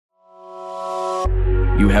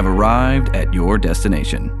You have arrived at your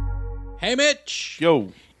destination. Hey, Mitch.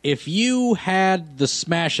 Yo. If you had the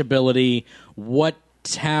Smash ability, what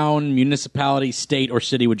town, municipality, state, or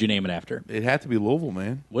city would you name it after? It had to be Louisville,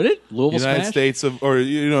 man. Would it? Louisville United Smash? States of, or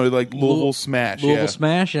like Louisville Smash. Louisville yeah.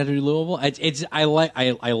 Smash. It had to be Louisville.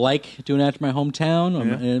 I like doing it after my hometown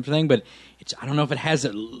and everything, but I don't know if it has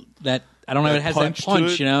that. I don't know if it has that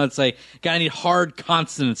punch. You know, it's like gotta need hard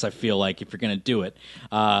consonants. I feel like if you're gonna do it,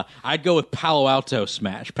 I'd go with Palo Alto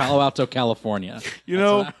Smash, Palo Alto, California.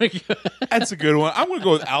 That's a good one. I'm gonna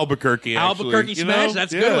go with Albuquerque. Actually. Albuquerque Smash.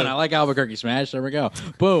 That's a good one. I like Albuquerque Smash. There we go.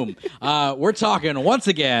 Boom. We're talking once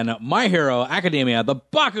again My Hero Academia, the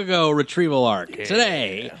Bakugo Retrieval Arc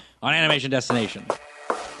today on Animation Destination.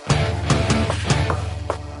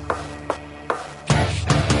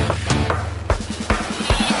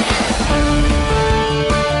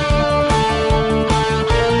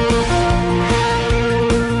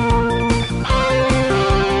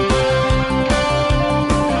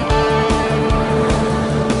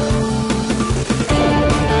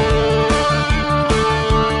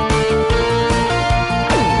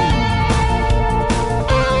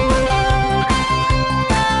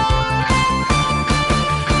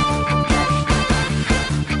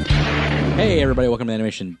 Hey, everybody, welcome to the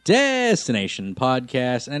Animation Destination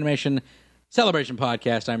Podcast, an animation celebration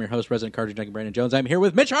podcast. I'm your host, Resident Cartoon Junkie Brandon Jones. I'm here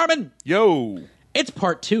with Mitch Harmon. Yo. It's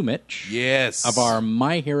part 2, Mitch. Yes. Of our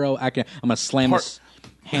My Hero Academia. I'm going to slam this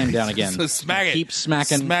hand down again. Smack it. Keep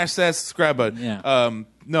smacking. Smash that subscribe button.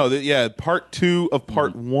 Yeah. Part 2 of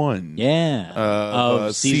part 1. Yeah.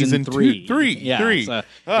 Of season 3. Three.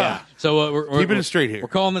 Yeah. So we're keeping it straight here. We're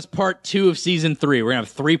calling this part 2 of season 3. We're going to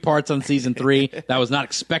have 3 parts on season 3. That was not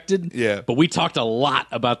expected. Yeah. But we talked a lot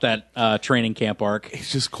about that training camp arc.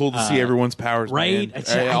 It's just cool to see everyone's powers, right?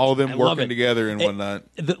 Man. All of them working together and whatnot.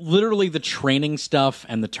 Literally, the training stuff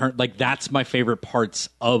and the turn, like that's my favorite parts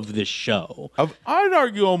of this show. I'd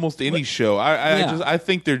argue almost any show. I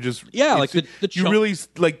think they're just like you really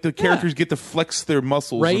like the characters get to flex their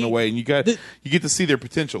muscles in a way, and you get to see their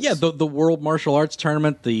potentials. Yeah, the World Martial Arts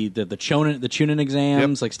Tournament, the Chunin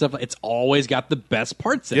exams, like stuff. It's always got the best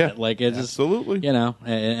parts in it. Like it's absolutely, just,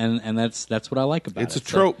 and that's what I like about it. It's a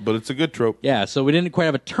trope, but it's a good trope. Yeah, so we didn't quite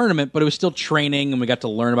have a tournament, but it was still training, and we got to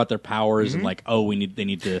learn about their powers and like, they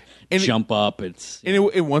need to jump up.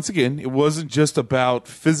 Once again, it wasn't just about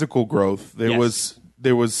physical growth. There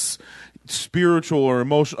was spiritual or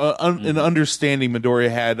emotional an understanding Midoriya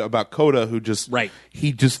had about Koda, who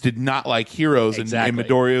he just did not like heroes, and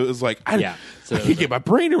Midoriya was like, I can't get my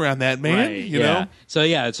brain around that, man. You know? So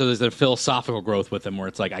there's a philosophical growth with him where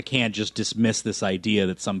it's like I can't just dismiss this idea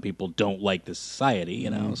that some people don't like this society, you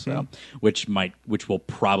know. So which will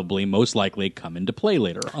probably most likely come into play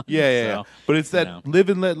later on. Yeah. But it's that live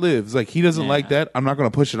and let live. It's like he doesn't like that. I'm not going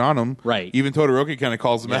to push it on him. Right. Even Todoroki kind of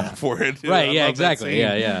calls him out for it. Right. Yeah. Exactly.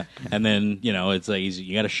 Yeah. And then it's like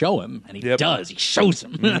you got to show him, and he does. He shows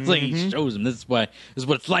him. It's like he shows him. This is what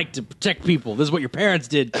it's like to protect people. This is what your parents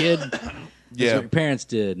did, kid. That's what your parents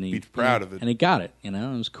did, and he's proud of it, and he got it. It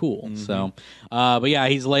was cool. So, but yeah,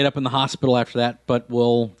 he's laid up in the hospital after that. But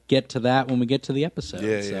we'll get to that when we get to the episode.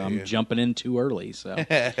 I'm jumping in too early. So,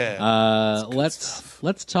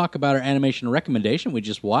 let's talk about our animation recommendation we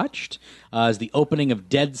just watched. Is the opening of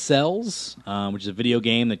Dead Cells, which is a video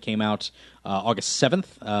game that came out August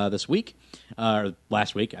 7th this week. Or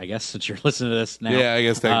last week, I guess, since you're listening to this now. Yeah, I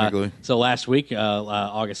guess technically. So last week,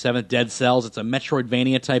 August 7th, Dead Cells. It's a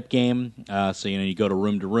Metroidvania-type game. So, you go to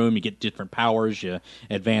room, you get different powers, you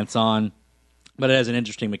advance on. But it has an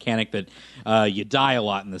interesting mechanic that you die a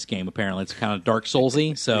lot in this game, apparently. It's kind of Dark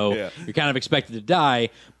Souls-y, so you're kind of expected to die.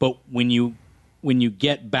 But when you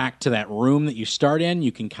get back to that room that you start in,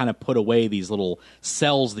 you can kind of put away these little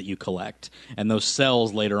cells that you collect. And those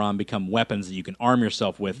cells later on become weapons that you can arm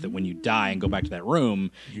yourself with, that when you die and go back to that room,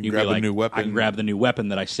 you can grab a new weapon. I can grab the new weapon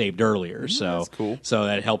that I saved earlier. So that's cool. So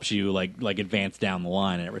that helps you like advance down the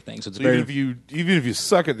line and everything. So it's even if you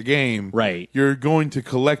suck at the game, right, you're going to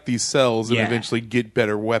collect these cells and eventually get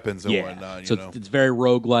better weapons and whatnot. It's very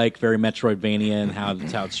roguelike, very Metroidvania, and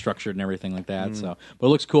how it's structured and everything like that. So, but it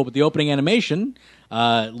looks cool. But the opening animation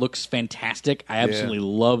looks fantastic. I absolutely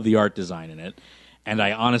love the art design in it. And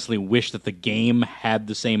I honestly wish that the game had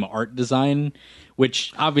the same art design,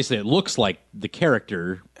 which obviously it looks like the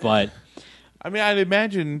character, but I mean, I'd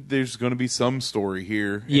imagine there's going to be some story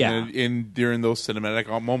here. Yeah. And during those cinematic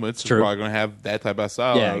moments, it's true. probably going to have that type of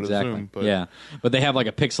style. Yeah, I would exactly. assume, but. Yeah, but they have like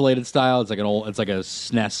a pixelated style. It's like a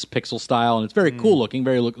SNES pixel style, and it's very cool looking.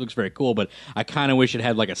 Looks very cool. But I kind of wish it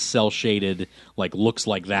had like a cell shaded, like looks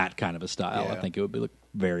like that kind of a style. Yeah. I think it would be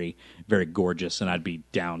very, very gorgeous, and I'd be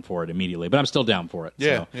down for it immediately. But I'm still down for it.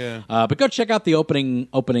 Yeah, so. yeah. But go check out the opening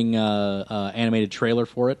animated trailer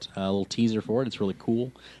for it, a little teaser for it. It's really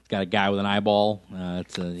cool. It's got a guy with an eyeball.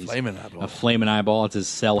 It's flaming eyeball. A flaming eyeball. It's his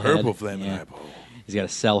cell head. Purple flaming eyeball. He's got a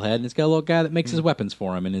cell head, and it's got a little guy that makes his weapons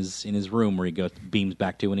for him in his room where he beams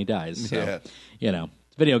back to when he dies. So,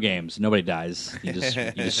 video games, nobody dies. You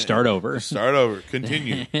just start over. Start over.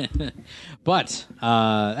 Continue. But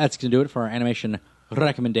that's going to do it for our animation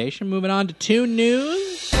recommendation. Moving on to Toon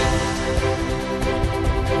News.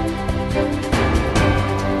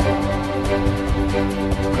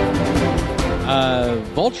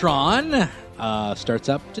 Voltron starts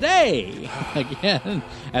up today again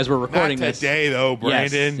as we're recording Not today, though,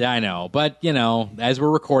 Brandon. Yes, I know. But, as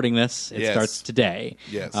we're recording this, it starts today.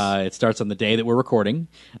 Yes. It starts on the day that we're recording.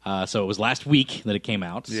 So it was last week that it came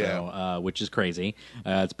out, yeah. Which is crazy.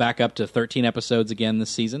 It's back up to 13 episodes again this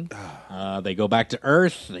season. They go back to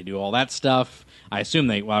Earth. They do all that stuff. I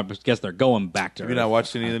guess they're going back to Earth. Have you not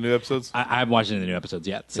watched any of the new episodes? I haven't watched any of the new episodes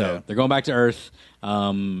yet. So they're going back to Earth.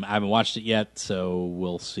 I haven't watched it yet, so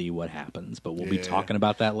we'll see what happens. But we'll be talking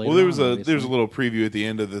about that later. Well, there was a little preview at the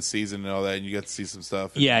end of the season and all that, and you got to see some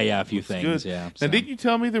stuff. A few things. Good. Yeah. Now, didn't you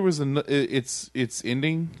tell me there was it's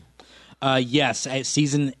ending? Yes,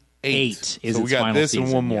 season 8 is so we its got final this season.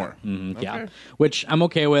 and one more. Yeah. Mm-hmm. Okay. Yeah, which I'm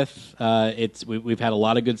okay with. We've had a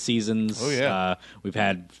lot of good seasons. Oh yeah, we've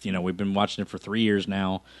had we've been watching it for 3 years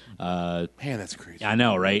now. Man, that's crazy. I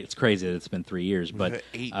know, right? It's crazy that it's been 3 years, but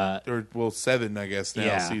 8 or 7, I guess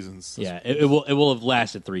now seasons. Yeah, it will have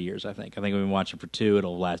lasted 3 years. I think we've been watching for 2.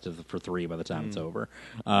 It'll have lasted for 3 by the time it's over.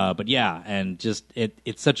 But yeah, and just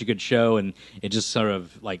it's such a good show, and it just sort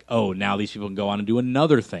of like, oh, now these people can go on and do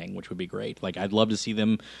another thing, which would be great. Like I'd love to see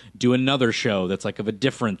them do another show that's like of a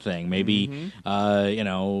different thing. Maybe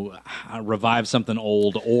revive something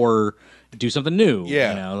old or do something new.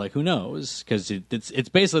 Yeah. Like who knows? Because it's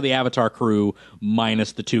basically the Avatar crew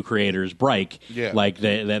minus the 2 creators, Bryke. Yeah. Like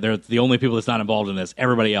they're the only people that's not involved in this.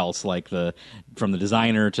 Everybody else, like from the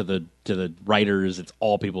designer to the writers, it's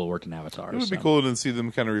all people who worked in Avatar. It would be cool to see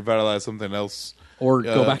them kind of revitalize something else. Or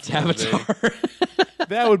go back to Avatar.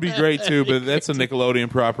 That would be great too, but that's a Nickelodeon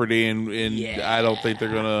property, and I don't think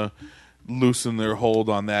they're gonna loosen their hold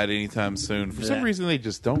on that anytime soon. For some reason, they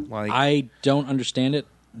just don't like. I don't understand it.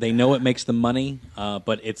 They know it makes them money,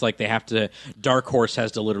 but it's like they have to. Dark Horse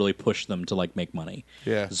has to literally push them to like make money.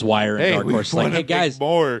 Yeah, Zwire and Dark Horse like, hey guys,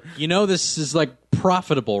 more. This is like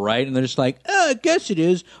profitable, right? And they're just like, I guess it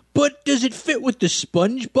is, but does it fit with the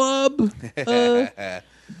SpongeBob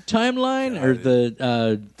timeline or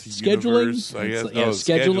the scheduling? Universe, I guess.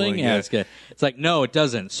 Scheduling. Yeah, it's like no, it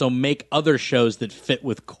doesn't. So make other shows that fit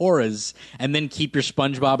with Korra's, and then keep your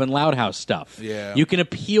SpongeBob and Loud House stuff. Yeah, you can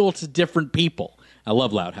appeal to different people. I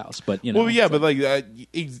love Loud House, but Well, yeah, but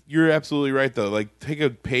you're absolutely right though. Like, take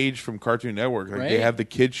a page from Cartoon Network. Like, they have the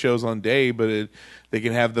kid shows on day, but they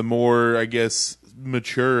can have the more, I guess,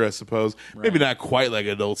 mature, I suppose. Right. Maybe not quite like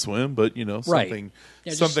Adult Swim, but something,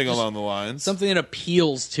 something along the lines. Something that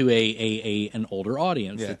appeals to an older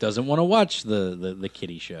audience that doesn't want to watch the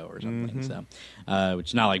kiddie show or something. Mm-hmm. So, which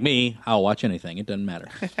is not like me. I'll watch anything. It doesn't matter.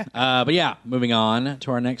 But yeah, moving on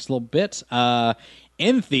to our next little bit.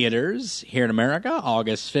 In theaters here in America,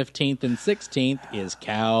 August 15th and 16th is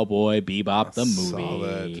Cowboy Bebop the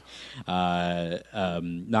movie.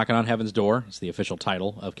 Knocking on Heaven's Door is the official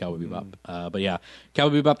title of Cowboy Bebop. But yeah,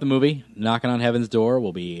 Cowboy Bebop the movie, Knocking on Heaven's Door,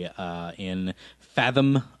 will be in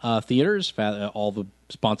Fathom theaters, all the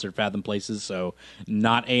sponsored Fathom places, so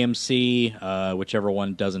not AMC, whichever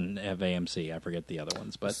one doesn't have AMC. I forget the other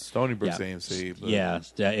ones, but Stony Brook's AMC. But. Yeah,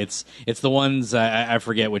 it's the ones I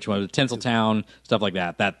forget which one. Tinseltown, stuff like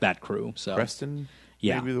that. That crew. So Preston.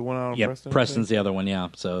 Yeah, maybe the one out on Preston. Preston's the other one. Yeah,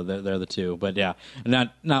 so they're the two. But yeah,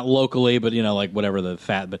 not locally, but like whatever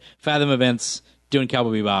but Fathom events doing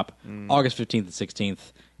Cowboy Bebop, August 15th and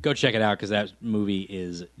 16th. Go check it out because that movie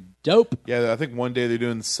is dope. Yeah, I think one day they're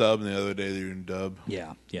doing the sub and the other day they're doing dub.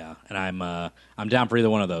 Yeah, and I'm down for either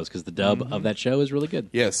one of those because the dub of that show is really good.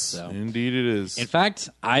 Yes, so. Indeed it is. In fact,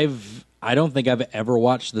 I don't think I've ever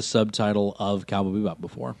watched the subtitle of Cowboy Bebop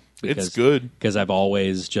before. It's good because I've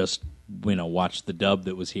always just watched the dub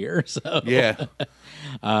that was here. So yeah,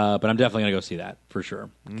 but I'm definitely gonna go see that for sure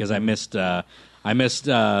because I missed the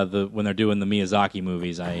when they're doing the Miyazaki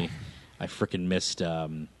movies. I freaking missed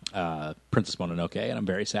Princess Mononoke, and I'm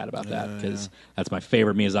very sad about that because that's my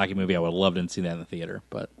favorite Miyazaki movie. I would have loved to see that in the theater,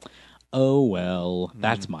 but oh well,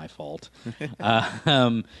 that's my fault.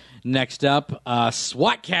 Next up,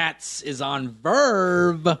 SWAT Kats is on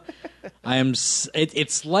Verve.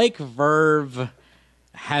 It's like Verve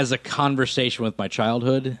has a conversation with my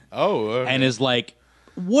childhood. Oh, okay. And is like,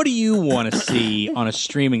 what do you want to see on a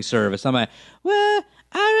streaming service? I'm like, well,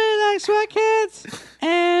 I really like SWAT Kats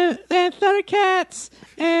and Thundercats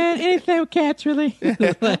and anything with cats, really.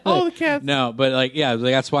 All the cats. No, but like, yeah,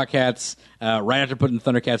 they got SWAT Kats right after putting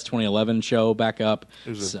Thundercats 2011 show back up.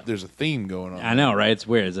 There's a theme going on. I know, right? It's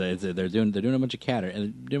weird. They're doing a bunch of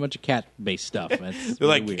cat based stuff. It's they're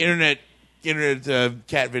really like weird. internet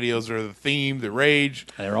cat videos are the theme, the rage.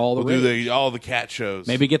 They're all the we'll rage. do all the cat shows.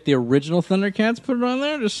 Maybe get the original Thundercats, put it on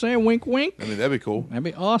there, just say wink, wink. I mean, that'd be cool. That'd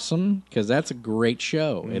be awesome because that's a great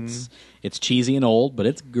show. It's cheesy and old, but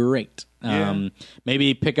it's great. Yeah.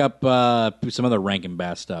 Maybe pick up some other Rankin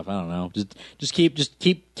Bass stuff. I don't know. Just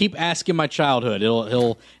keep asking my childhood.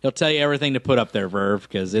 He'll tell you everything to put up there, Verve,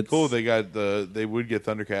 because it's cool. They would get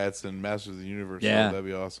Thundercats and Masters of the Universe. Yeah, so that'd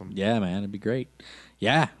be awesome. Yeah, man, it'd be great.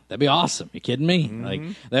 Yeah, that'd be awesome. You kidding me? Like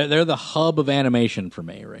they're the hub of animation for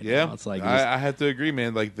me right now. It's like I have to agree,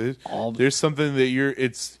 man. Like there's something that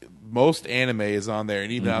it's most anime is on there,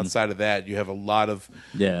 and even outside of that, you have a lot of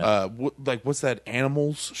what's that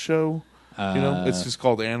Animals show? It's just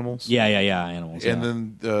called Animals. Yeah, Animals. And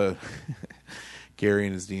then Gary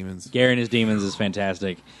and His Demons. Gary and His Demons is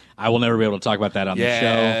fantastic. I will never be able to talk about that on the show.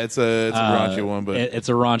 Yeah, it's a raunchy one, but it's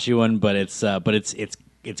a raunchy one, but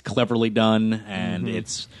it's cleverly done and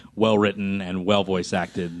it's well written and well voice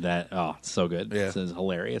acted. It's so good. Yeah. It's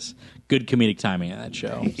hilarious. Good comedic timing in that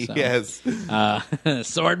show. So. Yes.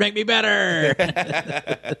 Sword, make me better.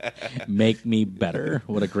 Make me better.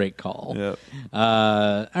 What a great call. Yep.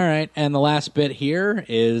 All right, and the last bit here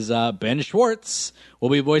is Ben Schwartz will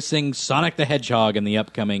be voicing Sonic the Hedgehog in the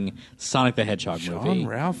upcoming Sonic the Hedgehog movie.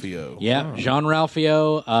 Jean-Ralphio. Yeah, wow.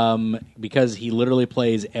 Jean-Ralphio, because he literally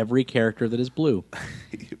plays every character that is blue.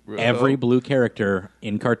 Every blue character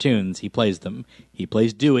in cartoons, he plays them. He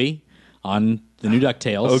plays Dewey on the new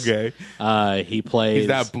DuckTales. Okay. He plays... He's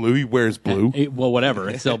not blue, he wears blue. Well, whatever.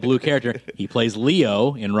 It's still a blue character. He plays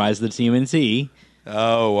Leo in Rise of the TMNT.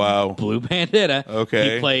 Oh, wow. Blue Bandita.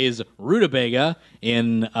 Okay. He plays Rutabaga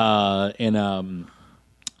in BoJack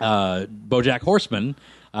Horseman,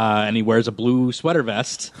 and he wears a blue sweater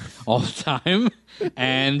vest all the time.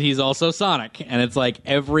 And he's also Sonic. And it's like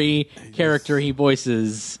every character he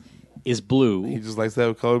voices is blue. He just likes to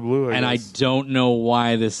have color blue, I guess. I don't know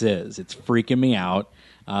why this is. It's freaking me out.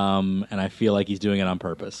 And I feel like he's doing it on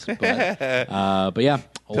purpose. But yeah.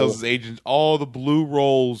 Tells his agent, all the blue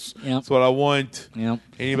roles. Yep. That's what I want. Yep.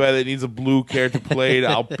 Anybody that needs a blue character played,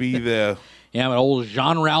 I'll be there. Yeah, but old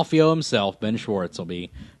Jean-Ralphio himself, Ben Schwartz, will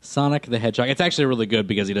be Sonic the Hedgehog. It's actually really good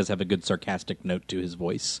because he does have a good sarcastic note to his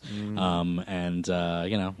voice. I'm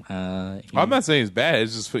not saying it's bad.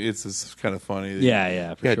 It's just kind of funny.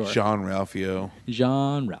 Yeah, for sure. Jean-Ralphio.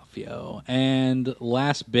 Jean-Ralphio. And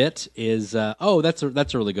last bit is that's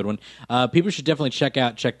a really good one. People should definitely check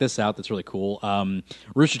this out. That's really cool.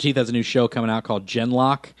 Rooster Teeth has a new show coming out called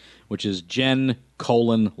Genlock, which is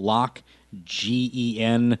Gen::Lock,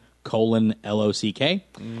 GEN::LOCK.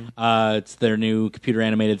 It's their new computer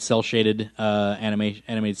animated, cell shaded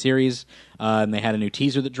animated series, and they had a new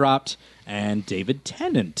teaser that dropped. And David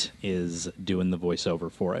Tennant is doing the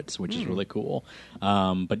voiceover for it, which is really cool.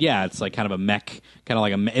 But yeah, it's like kind of a mech, kind of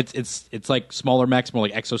like it's like smaller mechs, more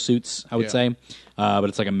like exosuits, I would say. But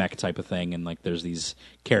it's like a mech type of thing, and like there's these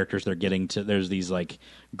characters they're getting to. There's these like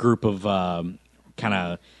group of kind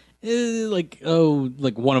of. Like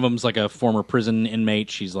one of them's like a former prison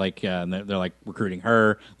inmate. She's like they're like recruiting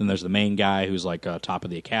her. Then there's the main guy who's like top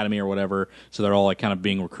of the academy or whatever. So they're all like kind of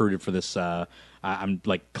being recruited for this. I'm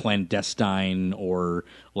like clandestine or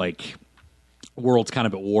like world's kind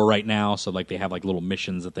of at war right now. So like they have like little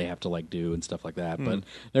missions that they have to like do and stuff like that. But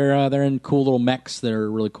they're in cool little mechs. They're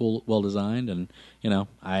really cool, well designed, and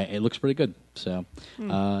it looks pretty good. So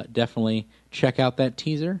definitely check out that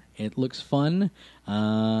teaser. It looks fun.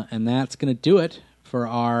 And that's going to do it for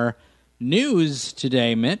our news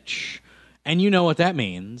today, Mitch. And you know what that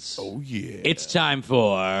means. Oh, yeah. It's time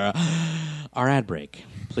for our ad break.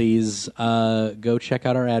 Please go check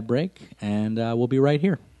out our ad break, and we'll be right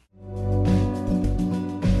here.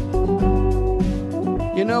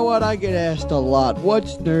 You know what? I get asked a lot,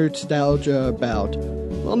 what's Nerdstalgia about?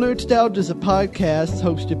 Well, Nerdstalgia is a podcast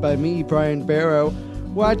hosted by me, Brian Barrow,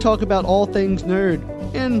 where I talk about all things nerd,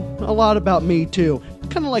 and a lot about me, too.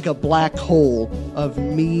 Kind of like a black hole of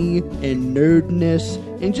me and nerdness,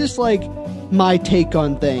 and just like my take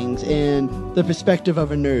on things and the perspective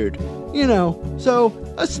of a nerd.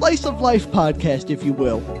 So a slice of life podcast, if you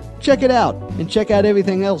will. Check it out, and check out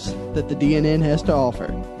everything else that the DNN has to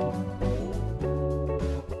offer.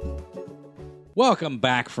 Welcome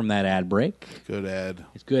back from that ad break. Good ad.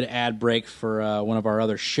 It's good ad break for one of our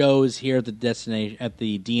other shows here at the destination at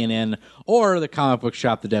the DNN or the Comic Book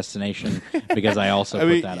Shop, the Destination, because I also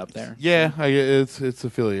put that up there. Yeah, it's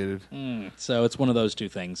affiliated. So it's one of those two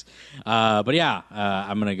things. But yeah,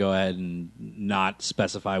 I'm going to go ahead and not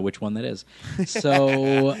specify which one that is. So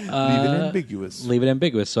leave it ambiguous. Leave it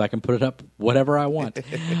ambiguous so I can put it up whatever I want.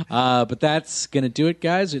 But that's going to do it,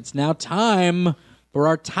 guys. It's now time for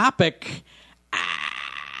our topic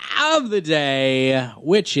of the day,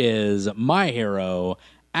 which is My Hero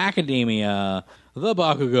Academia, the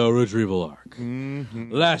Bakugo Retrieval Arc.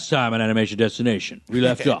 Mm-hmm. Last time on Animation Destination, we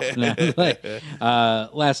left off.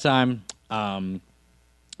 Last time,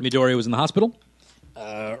 Midoriya was in the hospital.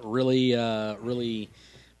 Really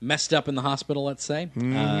messed up in the hospital, let's say.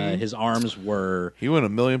 Mm-hmm. His arms were... He went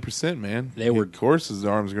 1,000,000%, man. Of course his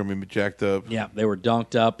arms are going to be jacked up. Yeah, they were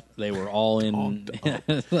donked up. They were all in...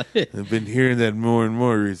 I've been hearing that more and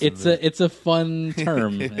more recently. It's a fun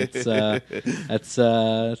term. It's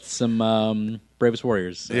some Bravest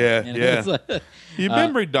Warriors. Yeah. Your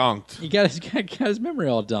memory donked. He got his memory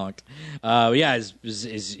all donked. Yeah,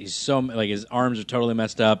 he's so... Like, his arms are totally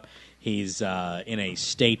messed up. He's in a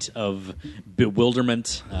state of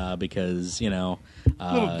bewilderment because, a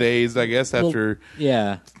little dazed, I guess, after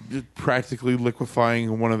practically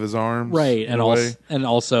liquefying one of his arms. Right, and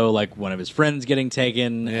also like one of his friends getting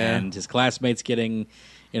taken and his classmates getting,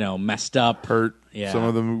 messed up. Hurt. Yeah. Some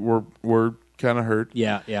of them were kind of hurt.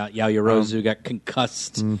 Yeah. Yaoyorozu got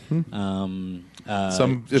concussed. Mm-hmm.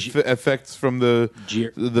 Some effects from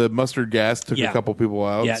the mustard gas took a couple people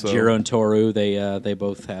out. Yeah, so. Jiro and Toru, they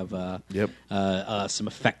both have some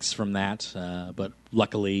effects from that, but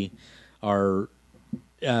luckily are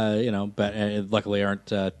luckily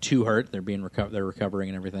aren't too hurt. They're they're recovering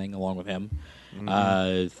and everything along with him.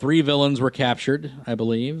 Mm-hmm. 3 villains were captured, I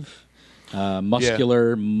believe.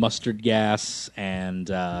 Muscular, mustard gas, and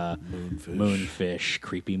moonfish,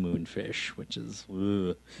 creepy moonfish, which is...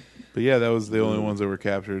 Ugh. But yeah, that was the only ones that were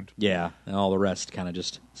captured. Yeah, and all the rest kind of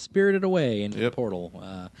just spirited away into the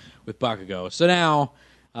portal with Bakugo. So now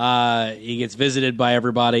he gets visited by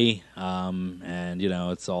everybody, and,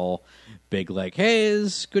 it's all big like, hey,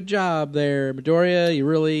 good job there, Midoriya, you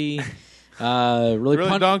really... really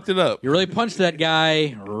donked it up. You really punched that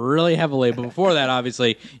guy really heavily. But before that,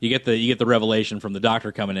 obviously, you get the revelation from the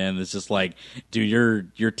doctor coming in. It's just like, dude,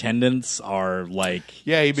 your tendons are like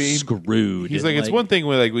screwed. He's like, it's one thing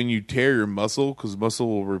when you tear your muscle because muscle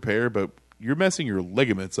will repair, but you're messing your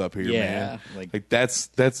ligaments up here, man. Like that's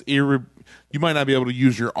you might not be able to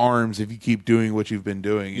use your arms if you keep doing what you've been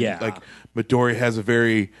doing. Yeah, and, like Midoriya has a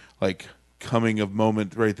very coming of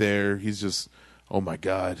moment right there. He's just, oh my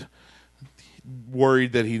god.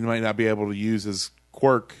 Worried that he might not be able to use his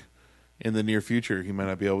quirk in the near future. He might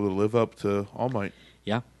not be able to live up to All Might.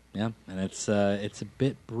 Yeah, and it's a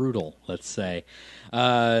bit brutal, let's say.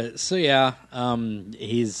 He's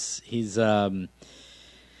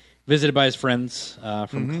visited by his friends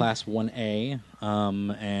from Class 1A,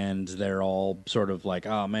 and they're all sort of like,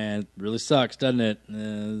 "Oh man, it really sucks, doesn't it?"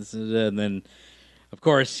 And then, of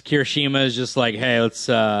course, Kirishima is just like, "Hey, let's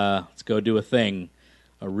go do a thing."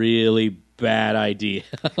 A really bad idea.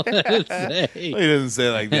 He doesn't say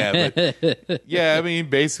it like that, but yeah, I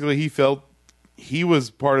mean, basically, he felt he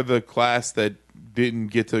was part of the class that didn't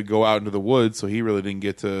get to go out into the woods, so he really didn't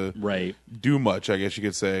get to do much, I guess you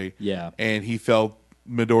could say. Yeah, and he felt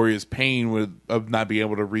Midoriya's pain of not being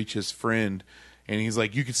able to reach his friend, and he's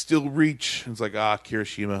like, "You can still reach." And it's like,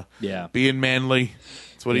 Kirishima, being manly.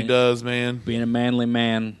 That's what he does, man. Being a manly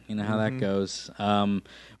man, you know how that goes.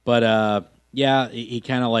 Yeah, he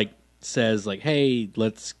kind of says hey,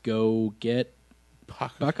 let's go get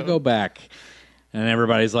Bakugo back, and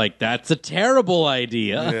everybody's like, that's a terrible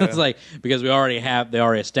idea. Yeah. It's like, because they already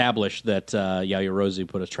established that Yaoyorozu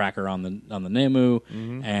put a tracker on the Nemu,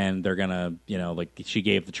 and they're gonna she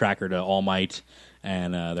gave the tracker to All Might,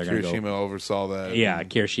 and they're gonna Kirishima oversaw that. Yeah,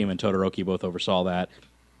 Kirishima and Todoroki both oversaw that.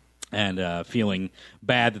 And feeling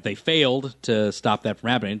bad that they failed to stop that from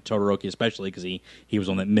happening, Todoroki especially, because he was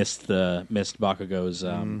the one that missed Bakugo's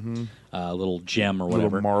little gem or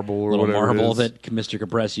whatever, little marble that Mr.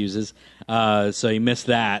 Compress uses. So he missed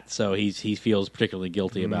that, so he feels particularly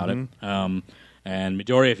guilty about it. And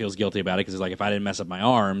Midoriya feels guilty about it because he's like, if I didn't mess up my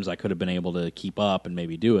arms, I could have been able to keep up and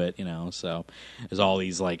maybe do it, So there's all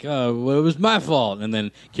these well, it was my fault. And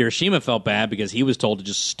then Kirishima felt bad because he was told to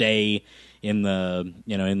just stay in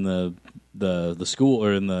the the school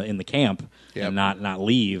or in the camp and not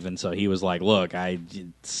leave. And so he was like, "Look, it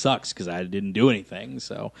sucks because I didn't do anything,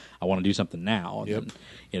 so I want to do something now." And,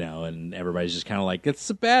 and everybody's just kind of like, "It's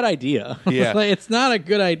a bad idea. Yeah, like, it's not a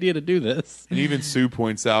good idea to do this." And even Sue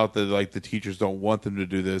points out that like the teachers don't want them to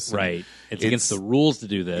do this. Right, it's against the rules to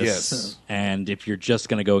do this. Yes, and if you're just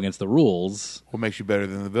going to go against the rules, what makes you better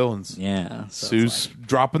than the villains? Yeah, so Sue's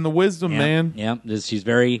dropping the wisdom, man. Yeah, she's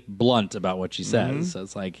very blunt about what she says. So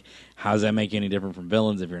it's like, how does that make you any different from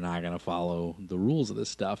villains if you're not going to follow the rules of this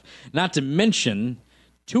stuff? Not to mention,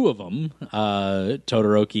 two of them,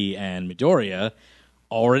 Todoroki and Midoriya,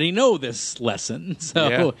 already know this lesson.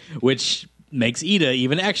 So, which makes Ida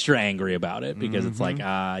even extra angry about it because it's like,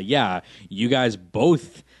 you guys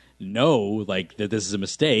both know like that this is a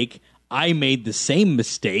mistake. I made the same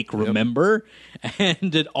mistake, remember?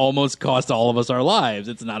 And it almost cost all of us our lives.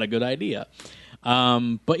 It's not a good idea.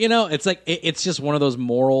 But, it's like it's just one of those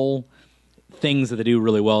moral things that they do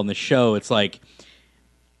really well in the show. It's like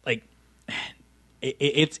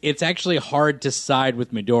it's actually hard to side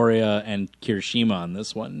with Midoriya and Kirishima on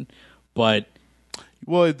this one. But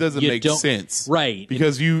well, it doesn't make sense. Right.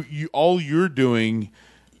 Because you all you're doing,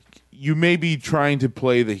 you may be trying to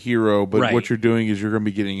play the hero, but what you're doing is you're going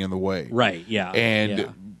to be getting in the way. Right, yeah.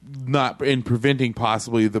 And not in preventing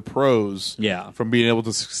possibly the pros from being able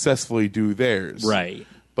to successfully do theirs. Right.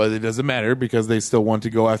 But it doesn't matter because they still want to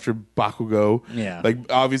go after Bakugo. Yeah. Like,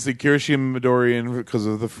 obviously, Kirishima and Midoriya because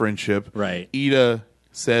of the friendship. Right. Ida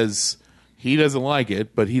says he doesn't like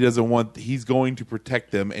it, but he's going to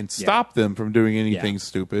protect them and stop them from doing anything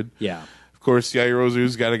stupid. Yeah. Of course,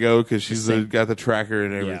 Yairozu's got to go because she's got the tracker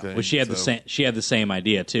and everything. Yeah. Well, she had the same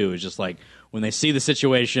idea too. It's just like when they see the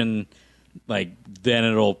situation, like then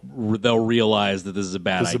they'll realize that this is a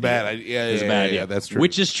bad idea. It's a bad idea. Yeah, that's true.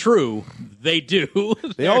 Which is true. They do.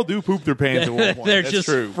 They all do poop their pants at one point. They're that's just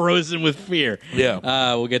true. frozen with fear.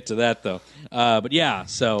 Yeah. We'll get to that though. But yeah,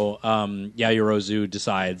 so Yairozu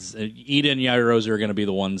decides Ida and Yairozu are going to be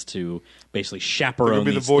the ones to basically chaperone. They're going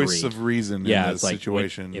to be the voice three. of reason in this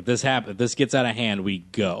situation. If this if this gets out of hand, we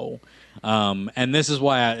go. And this is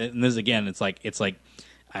why. It's like.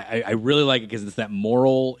 I really like it because it's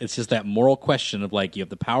just that moral question of like, you have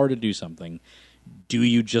the power to do something. Do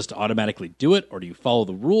you just automatically do it, or do you follow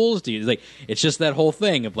the rules? It's just that whole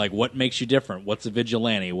thing of like, what makes you different? What's a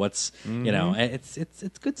vigilante? What's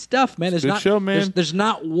it's good stuff, man. It's a good show, man. There's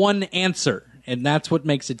not one answer, and that's what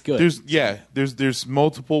makes it good. There's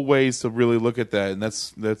multiple ways to really look at that, and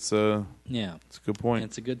that's it's a good point.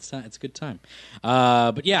 It's a good time.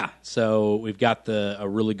 But yeah, so we've got a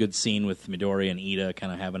really good scene with Midoriya and Ida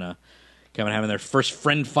kind of having their first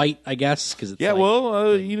friend fight, I guess. Cause it's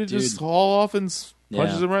Ida just haul off and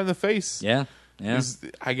punches him right in the face. Yeah. Yeah.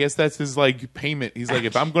 I guess that's his like payment. He's like,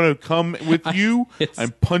 if I'm going to come with you,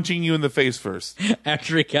 I'm punching you in the face first.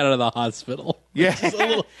 After he got out of the hospital. Yeah.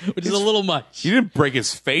 Which is a little much. He didn't break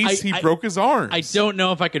his face. He broke his arms. I don't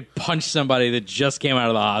know if I could punch somebody that just came out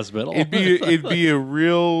of the hospital. It'd be a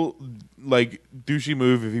real like douchey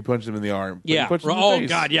move if he punched him in the arm. Yeah. Oh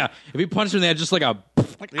God, yeah. If he punched him in the head, just like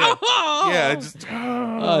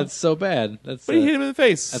it's so bad. But he hit him in the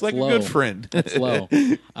face. It's like low. a good friend. That's low.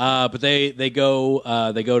 But they go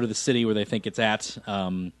to the city where they think it's at,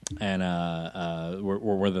 and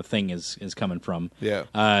where the thing is coming from. Yeah.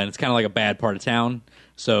 And it's kind of like a bad part of town.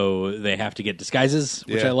 So they have to get disguises,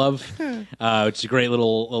 which I love. Which is a great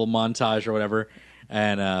little montage or whatever.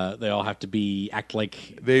 And they all have to act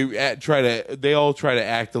like they all try to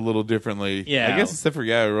act a little differently. Yeah, I guess except for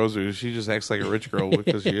Yairozu, she just acts like a rich girl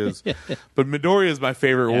because she is. But Midoriya is my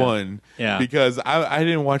favorite one. Yeah, because I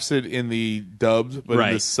didn't watch it in the dubbed, but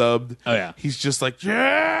in the subbed. Oh yeah, he's just like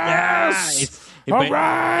yes. All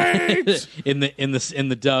right. in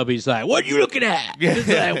the dub, he's like, "What are you looking at?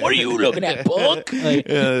 Like, what are you looking at, Book?" Like,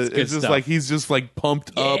 it's just like he's just like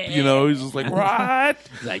pumped up, you know. He's just like, "What?"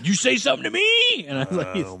 He's like, "You say something to me," and I was like,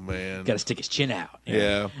 "Oh man, got to stick his chin out."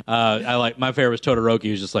 Yeah. I like my favorite was Todoroki.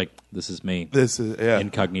 He was just like, "This is me. This is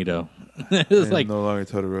incognito." It's like no longer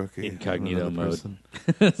Todoroki, incognito mode.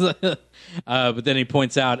 But then he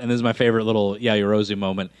points out, and this is my favorite little Yairozu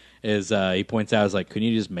moment. Is he points out, is like, couldn't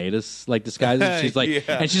you just made us like disguises? She's like,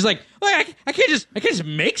 and she's like, I can't just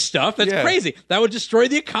make stuff. That's crazy. That would destroy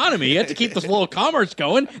the economy. You have to keep this little commerce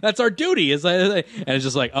going. That's our duty. And it's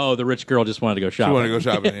just like, oh, the rich girl just wanted to go shopping. She wanted to go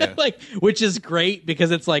shopping, yeah. Like, which is great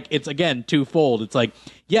because it's like, it's again twofold. It's like,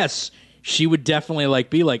 yes, she would definitely like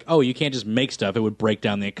be like, oh, you can't just make stuff. It would break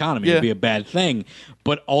down the economy. It'd be a bad thing.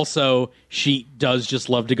 But also, she does just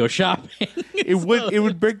love to go shopping. It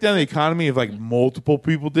would break down the economy if like multiple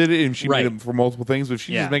people did it and she made them for multiple things. But if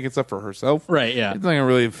she's just making stuff for herself, right? Yeah, it's not gonna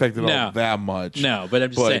really affect it all that much. No, but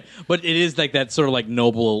I'm just saying. But it is like that sort of like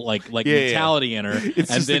noble like mentality in her. It's and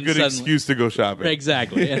just then a good excuse to go shopping.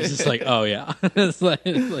 Exactly. And it's just like, oh yeah, it's like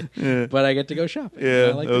but I get to go shopping.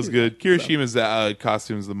 Yeah, that was good. Kirishima's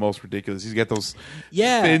costume is the most ridiculous. He's got those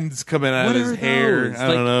fins coming out of his hair. I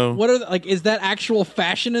don't know. What are is that actual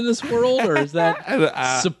fashion in this world, or is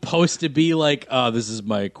that supposed to be like, oh, this is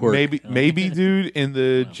my quirk? Maybe, dude. In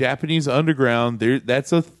the Japanese underground,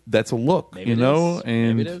 that's a look, maybe and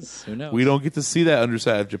maybe it is. Who knows? We don't get to see that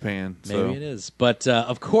underside of Japan. Maybe it is, but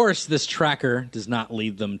of course, this tracker does not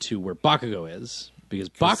lead them to where Bakugo is. Because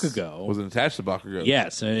Bakugo wasn't attached to Bakugo.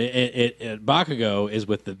 Yes, Bakugo is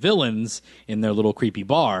with the villains in their little creepy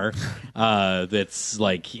bar that's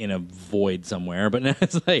like in a void somewhere. But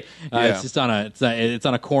it's like it's just on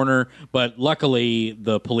a corner. But luckily,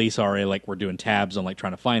 the police already were doing tabs on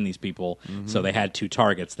trying to find these people. Mm-hmm. So they had two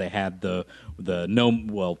targets. They had the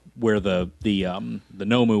where the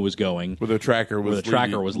Nomu was going, where the tracker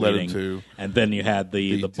was leading to, and then you had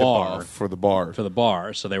the bar for the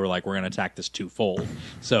bar. So they were like, we're going to attack this twofold.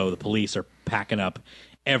 So the police are packing up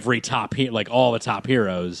every all the top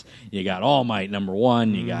heroes. You got All Might number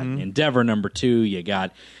 1. You got Endeavor number 2. You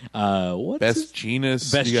got Best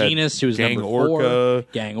Genius, who's Gang number Orca,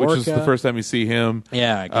 4. Gang Orca, which is the first time you see him.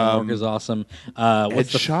 Yeah, Gang Orca's awesome.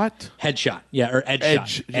 Headshot, or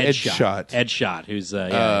Edshot, who's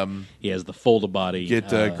he has the folded body. Get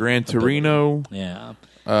Gran Torino. Yeah.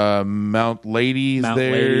 Mount Lady's there.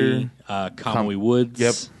 Lady, Kamui Woods.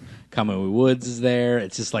 Yep. Kamui Woods is there.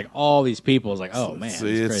 It's just like all these people. It's like, oh man,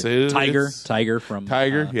 Tiger from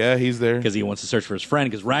yeah, he's there because he wants to search for his friend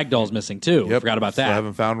because Ragdoll's missing too. Yep. Forgot about that. I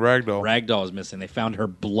haven't found Ragdoll. Ragdoll is missing. They found her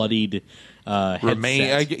bloodied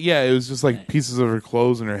headset. It was just like pieces of her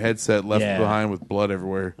clothes and her headset left behind with blood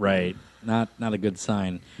everywhere. Right, not a good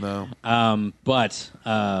sign. No, but.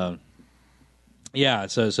 Yeah,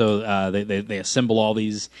 so they assemble all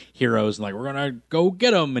these heroes and we're gonna go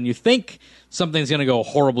get them, and you think something's gonna go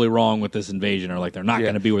horribly wrong with this invasion, or they're not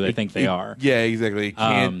gonna be where they think they are. Yeah, exactly.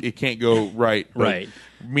 It can't go right. Right.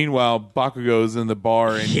 Meanwhile, Bakugo's in the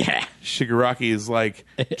bar, and Shigaraki is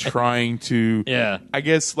trying to, I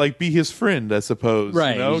guess, be his friend, I suppose.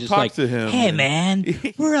 Right. Talk to him. Hey, man,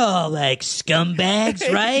 we're all scumbags,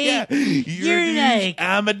 right? You're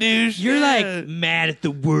I'm a douche. You're mad at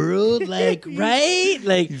the world, right?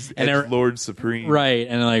 He's Lord Supreme. Right.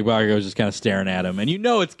 And Bakugo's just kind of staring at him, and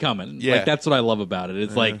it's coming. Yeah. That's what I love about it.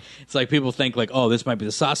 It's it's people think oh, this might be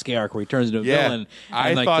the Sasuke arc where he turns into a villain.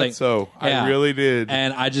 And I thought so. I really did.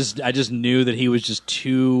 And I just knew that he was just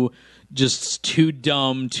too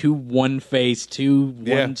dumb, too one-faced, too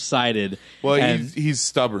one-sided. Well, he's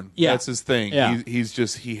stubborn. Yeah. That's his thing. Yeah.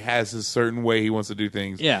 He has a certain way he wants to do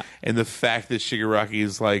things. Yeah. And the fact that Shigaraki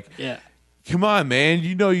is come on, man,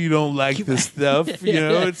 you don't like this stuff.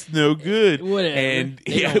 It's no good. Whatever. And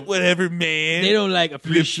whatever, man. They don't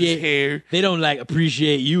appreciate hair. They don't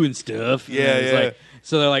appreciate you and stuff. Yeah,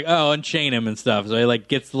 so they're oh, unchain him and stuff. So he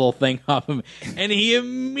gets the little thing off him, and he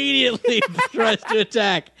immediately tries to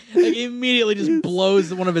attack. He immediately just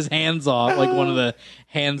blows one of his hands off, one of the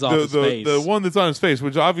hands off his face. The one that's on his face,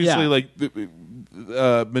 which obviously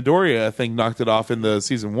Midoriya, I think, knocked it off in the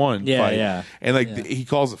season 1 fight. Yeah. And he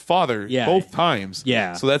calls it father both times.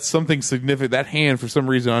 Yeah. So that's something significant. That hand, for some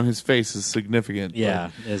reason, on his face is significant. Yeah.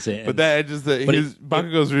 But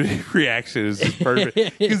Bakugo's reaction is just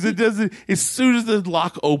perfect. Because it doesn't, as soon as the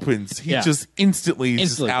lock opens, he just instantly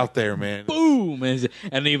is just out there, man. Boom!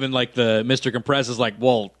 And even the Mr. Compress is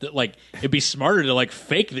well, it'd be smarter to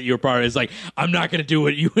fake that you're part of it. It's I'm not going to do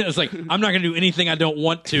what you, it's I'm not going to do anything I don't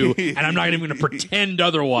want to, and I'm not even going to pretend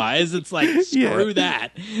otherwise. It's screw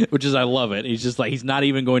that, which is I love it. He's just he's not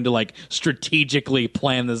even going to strategically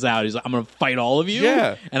plan this out. He's I'm going to fight all of you,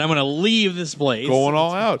 and I'm going to leave this place, going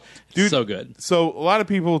all out. Dude, so good. So a lot of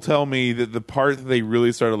people tell me that the part that they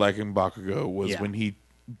really started liking Bakugo was when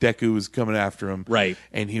Deku was coming after him, right?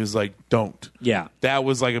 And he was like, "Don't." Yeah, that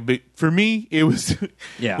was a big for me. It was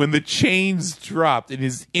when the chains dropped and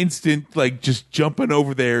his instant just jumping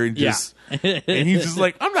over there and just. And he's just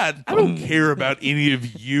I don't care about any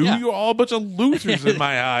of you. Yeah. You're all a bunch of losers in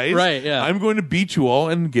my eyes. Right, yeah. I'm going to beat you all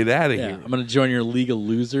and get out of here. I'm going to join your league of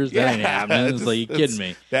losers. That ain't happening. It's you kidding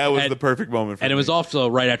me. That was the perfect moment for me. And it was also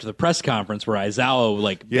right after the press conference where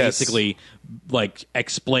Aizawa basically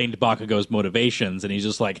explained Bakugo's motivations, and he's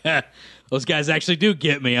just those guys actually do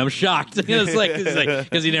get me. I'm shocked. It's like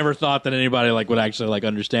because he never thought that anybody like would actually like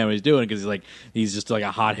understand what he's doing because he's just like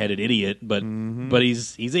a hot-headed idiot. But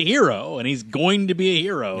he's a hero and he's going to be a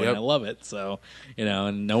hero and I love it. So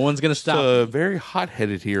and no one's gonna stop. A very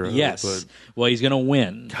hot-headed hero. Yes. But, well, he's gonna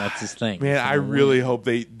win. That's his thing. Man, I really hope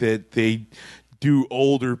they do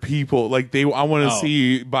older people like I want to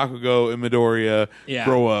see Bakugo and Midoriya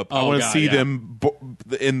grow up. I want to see them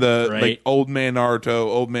in the like old man Naruto,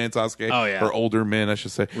 old man Sasuke, or older men, I should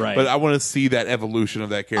say. Right. But I want to see that evolution of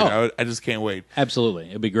that character. I just can't wait. Absolutely,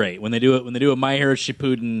 it'd be great when they do it. When they do a My Hero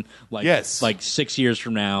Shippuden, like 6 years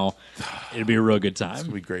from now, it'd be a real good time. It's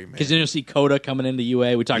gonna be great, man. Because then you'll see Coda coming into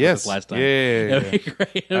UA. We talked about this last time. Yeah. It'd be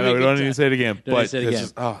great. I know, we don't need to say it again, but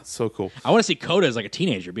it's so cool. I want to see Coda as like a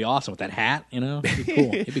teenager. It'd be awesome with that hat. It'd be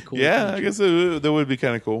cool. It'd be cool. Yeah, I guess that would be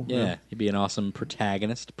kind of cool. Yeah, he'd be an awesome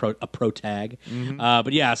protagonist, a protag.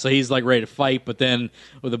 But yeah, so he's like ready to fight. But then,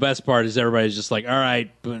 the best part is everybody's just like, "All right,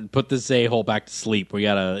 put this a-hole back to sleep. We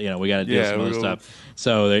gotta do some other stuff."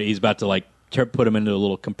 So he's about to like put him into a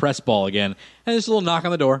little compressed ball again, and there's a little knock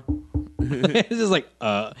on the door. It's just like,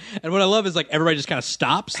 and what I love is like everybody just kind of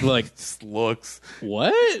stops, like just looks.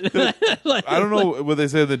 What? I don't know what they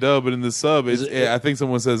say in the dub, but in the sub, I think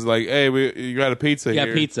someone says like, "Hey, you got a pizza here."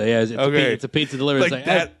 Yeah, pizza. Yeah, it's a pizza delivery. Like,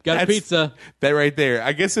 hey, got a pizza. That right there.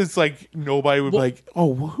 I guess it's like nobody would be like,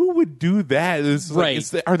 "Oh, who would do that?" It's like,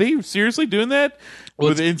 are they seriously doing that?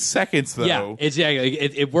 Within seconds, though. Yeah,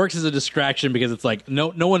 it works as a distraction because it's like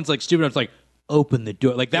no one's like stupid enough to like open the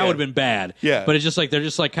door. Like that would have been bad. Yeah. But it's just like they're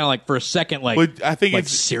just like kind of like for a second like but I think like,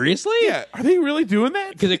 it's seriously? Yeah. Are they really doing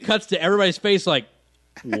that? Because it cuts to everybody's face like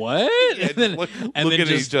what? And then looking at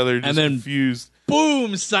each other just confused.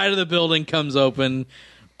 Boom, side of the building comes open.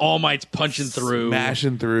 All Might's punching through.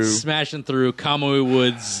 Smashing through. Kamui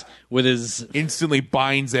Woods with his instantly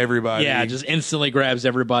binds everybody. Yeah, just instantly grabs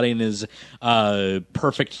everybody in his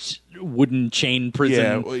perfect wooden chain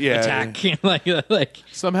prison attack. like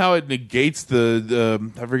somehow it negates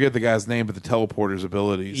the I forget the guy's name, but the teleporter's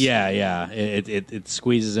abilities. Yeah. It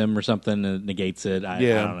squeezes him or something and negates it. I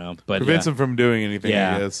don't know. But prevents him from doing anything,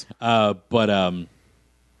 I guess.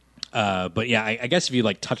 But yeah, I guess if you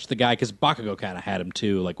like touch the guy, because Bakugo kind of had him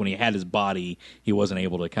too. Like when he had his body, he wasn't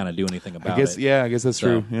able to kind of do anything about it. Yeah, I guess that's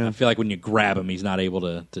true. Yeah. I feel like when you grab him, he's not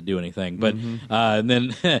able to do anything. But and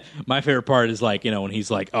then my favorite part is like when he's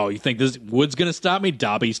like, "Oh, you think this wood's gonna stop me?"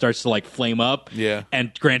 Dabi starts to like flame up. Yeah,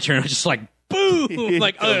 and Gran Torino just like boom,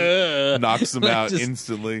 like knocks him out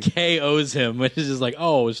instantly, KOs him, which is just like,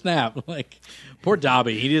 oh snap, like. Poor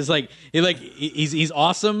Dabi. He just he's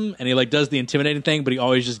awesome and he like does the intimidating thing, but he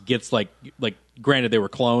always just gets like granted they were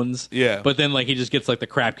clones. Yeah. But then like he just gets like the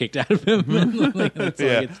crap kicked out of him. And, like, that's all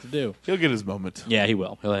he gets to do. He'll get his moment. Yeah, he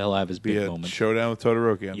will. He'll have his big moment. Showdown with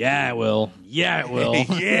Todoroki. Yeah, it will. Yeah, it will.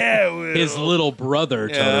 Yeah, it will. His little brother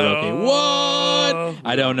Todoroki. What?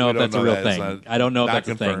 I don't know if that's a real thing. I don't know if that's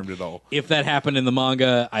a thing. Not confirmed at all. If that happened in the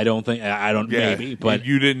manga, I don't maybe, but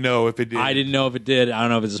you didn't know if it did. I didn't know if it did. I don't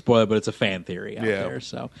know if it's a spoiler, but it's a fan theory out there.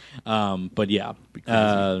 So, but yeah,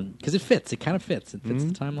 because it fits. It kind of fits. It fits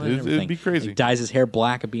the timeline. And everything. It'd be crazy. He dyes his hair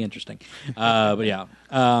black. It'd be interesting. But yeah.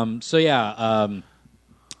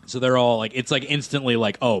 So they're all like, it's like instantly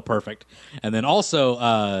like, oh, perfect. And then also,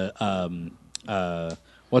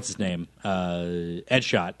 what's his name?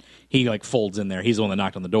 Edgeshot. He like folds in there. He's the one that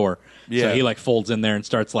knocked on the door. Yeah. So he like folds in there and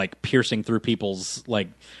starts like piercing through people's like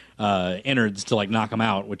innards to like knock them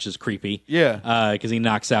out, which is creepy. Yeah. Because he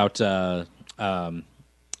knocks out the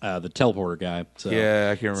teleporter guy. So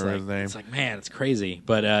yeah, I can't remember his name. It's like, man, it's crazy.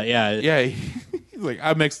 But yeah. Yeah. He's like,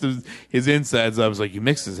 I mixed his insides up. I was like, you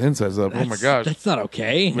mixed his insides up. Oh my gosh. That's not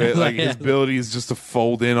okay. Like his ability is just to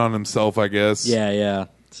fold in on himself, I guess. Yeah.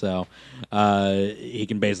 So he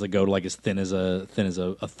can basically go to like as thin as a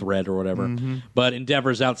thread or whatever. Mm-hmm. But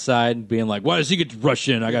Endeavor's outside being like, why does he get to rush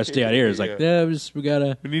in? I gotta stay out here. It's like,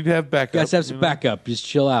 we need to have backup. Guys, have some backup. Just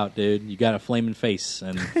chill out, dude. You got a flaming face,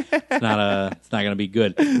 and it's not gonna be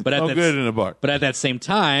good. But good in a bar. But at that same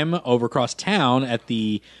time, over across town at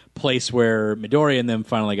the place where Midoriya and them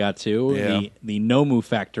finally got to, the Nomu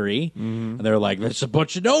factory. Mm-hmm. And they're like, there's a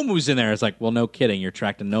bunch of Nomus in there. It's like, well, no kidding. You're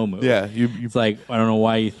tracking Nomu. Yeah. It's like, I don't know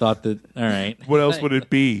why you thought that. All right. What else would it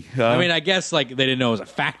be? I mean, I guess like they didn't know it was a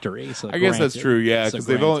factory. So I guess that's true, yeah. Because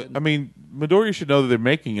they've only, I mean, Midoriya should know that they're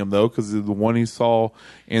making him, though, because of the one he saw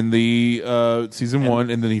in the season 1,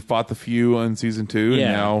 and then he fought the few in season 2, and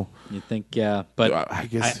now... You think, yeah, but I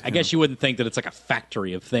guess you wouldn't think that it's like a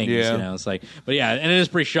factory of things, you know. It's like, but yeah, and it is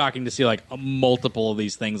pretty shocking to see like multiple of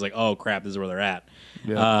these things. Like, oh crap, this is where they're at,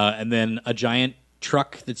 and then a giant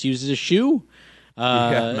truck that's used as a shoe.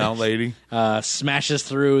 Mount Lady smashes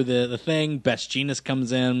through the thing. Best Genius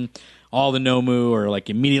comes in. all the Nomu are like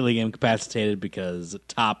immediately incapacitated because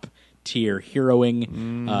top tier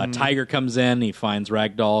heroing. Tiger comes in. He finds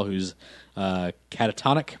Ragdoll, who's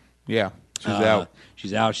catatonic. Yeah, she's out.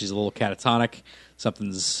 She's out. She's a little catatonic.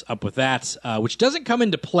 Something's up with that, which doesn't come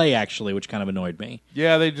into play, actually, which kind of annoyed me.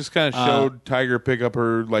 Yeah, they just kind of showed Tiger pick up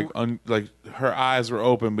her, like her eyes were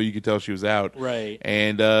open, but you could tell she was out. Right.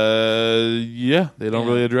 And, they don't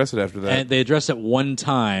really address it after that. And they address it one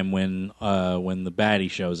time when the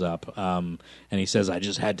baddie shows up, and he says, I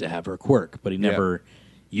just had to have her quirk, but he never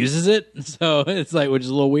uses it, so it's like, which is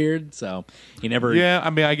a little weird, so he never... Yeah,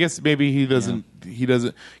 I mean, I guess maybe he doesn't,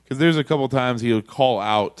 because there's a couple times he'll call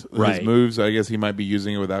out his moves, so I guess he might be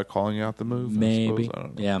using it without calling out the move. Maybe. I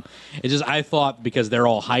don't know. Yeah. It's just, I thought because they're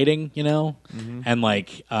all hiding, and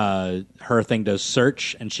like her thing does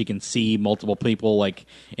search, and she can see multiple people like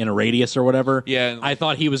in a radius or whatever. Yeah. I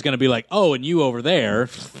thought he was going to be like, oh, and you over there,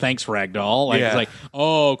 thanks Ragdoll. Like, it's like,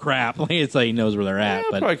 oh crap. Like, it's like he knows where they're at.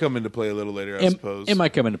 It'll but probably come into play a little later, I suppose. It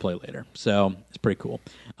might come into play later, so it's pretty cool.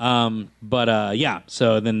 So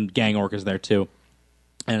then Gang Orca's there too.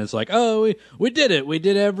 And it's like, oh, we did it. We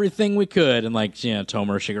did everything we could. And, like,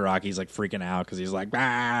 Tomura Shigaraki's, like, freaking out because he's like,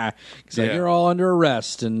 He's like, you're all under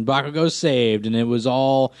arrest, and Bakugo's saved, and it was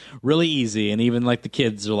all really easy. And even, like, the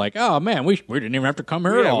kids are like, oh, man, we didn't even have to come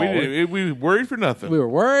here at all. We worried for nothing. We were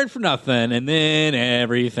worried for nothing, and then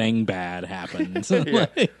everything bad happened.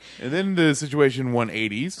 And then the situation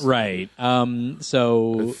 180s. Right.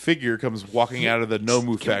 So... The figure comes walking out of the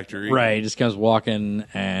Nomu factory. Right, just comes walking,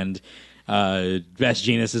 and... Best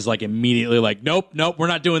Jeanist is like immediately like, nope, we're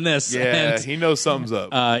not doing this. Yeah, and, he knows something's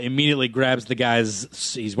up. Immediately grabs the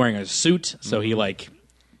guy's. He's wearing a suit, so he like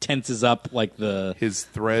tenses up like his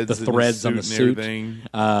threads, on the suit.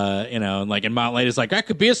 And like, and Mount Lady's like, I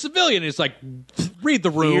could be a civilian. He's like, read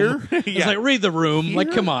the room. He's like, read the room. Here?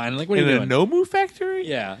 Like, come on, like, what are you doing? In a Nomu factory?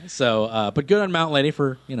 Yeah. So, but good on Mount Lady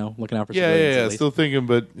for looking out for civilians. Yeah. Still thinking,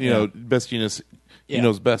 but Best Jeanist, he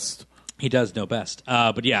knows best. He does know best,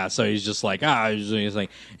 but yeah. So he's just like,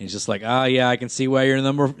 he's just like, yeah, I can see why you're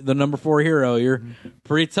the number 4 hero. You're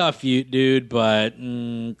pretty tough, dude, but that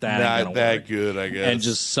ain't not that work. Good, I guess. And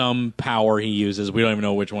just some power he uses, we don't even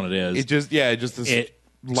know which one it is. It just this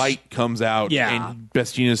light comes out, and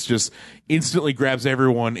Best Jeanist just instantly grabs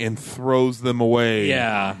everyone and throws them away.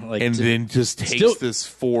 Yeah, like, and then just takes this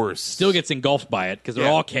force. Still gets engulfed by it because they're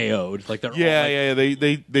all KO'd. Like they're all they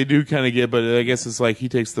do kind of get, but I guess it's like he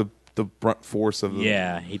takes the brunt force of it.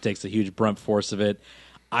 Yeah, he takes the huge brunt force of it.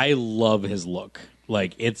 I love his look.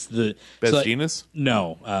 Like, it's the... Best Jeanist?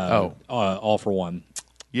 No. All for One.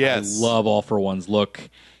 Yes. I love All for One's look.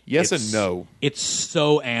 Yes and no. It's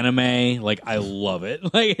so anime. Like, I love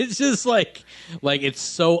it. Like, it's just like it's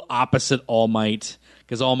so opposite All Might.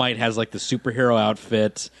 Because All Might has, like, the superhero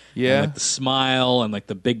outfit. Yeah. And, like, the smile and, like,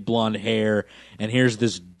 the big blonde hair. And here's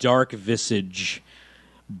this dark visage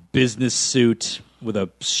business suit with a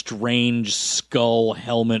strange skull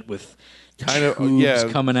helmet with tubes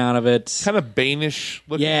coming out of it. Kind of Bane-ish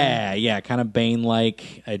looking. Yeah, kind of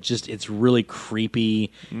Bane-like. It's really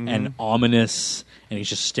creepy and ominous, and he's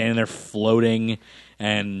just standing there floating,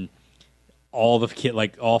 and all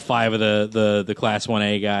the all 5 of the Class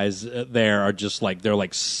 1A guys there are just like, they're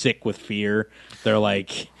like sick with fear. They're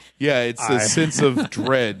like... Yeah, it's a sense of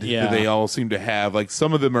dread that they all seem to have. Like,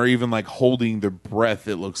 some of them are even like holding their breath,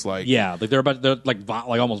 it looks like. Yeah, like they're like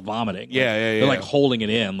almost vomiting. Yeah, They're like holding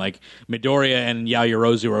it in. Like Midoriya and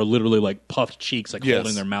Yaoyorozu are literally like puffed cheeks, like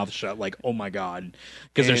holding their mouth shut, like, oh my god,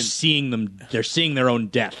 because they're seeing their own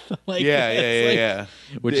death. Like, yeah.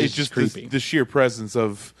 Which it's is just creepy. The sheer presence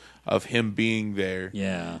of him being there.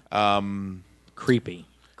 Yeah. Yeah, Creepy.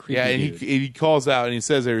 and he calls out and he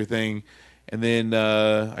says everything. And then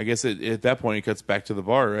I guess at that point it cuts back to the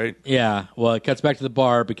bar, right? Yeah, well, it cuts back to the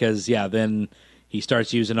bar because, then he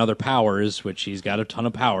starts using other powers, which he's got a ton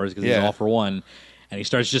of powers because he's All for One. And he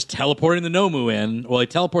starts just teleporting the Nomu in. Well, he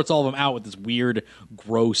teleports all of them out with this weird,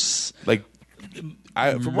 gross... Like,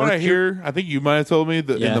 from what I hear, I think you might have told me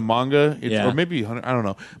that in the manga, or maybe, I don't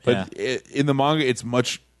know. But in the manga, it's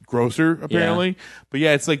much grosser, apparently. But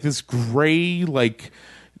it's like this gray, like...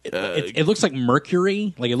 It looks like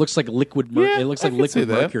mercury, like it looks like liquid. It looks like liquid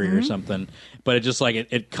mercury or something. But it just like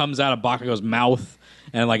it comes out of Bakugo's mouth,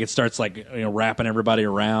 and like it starts like wrapping everybody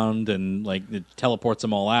around, and like it teleports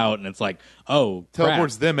them all out, and it's like, oh,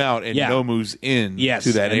 teleports them out, and Nomu's in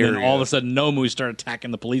to that area. And then all of a sudden, Nomu start attacking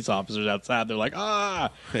the police officers outside. They're like,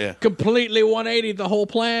 completely 180 the whole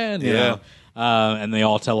plan. You know? And they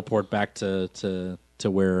all teleport back to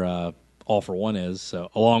where All for One is, so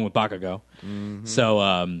along with Bakugo. Mm-hmm. So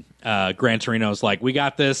Gran Torino's like, we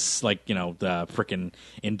got this. Like, the freaking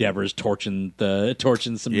Endeavor's torching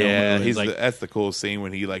some. Yeah, Nomu. That's the cool scene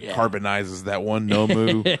when he carbonizes that one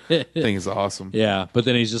Nomu. Thing is awesome. Yeah, but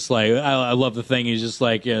then he's just like, I love the thing. He's just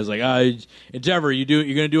like, it's like, Endeavor,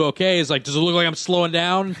 you're gonna do okay. It's like, does it look like I'm slowing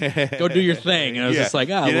down? Go do your thing. And I was just like,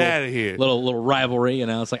 get out of here. Little rivalry.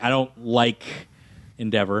 It's like, I don't like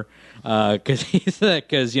Endeavor. Because he's a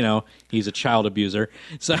child abuser,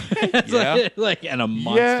 so and a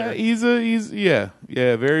monster. Yeah, he's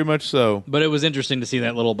very much so. But it was interesting to see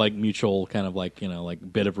that little mutual kind of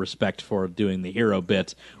bit of respect for doing the hero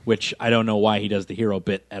bit, which I don't know why he does the hero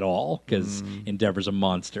bit at all, because Endeavor's a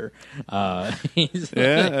monster. He's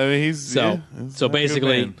so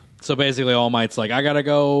basically All Might's like, I gotta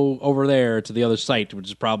go over there to the other site, which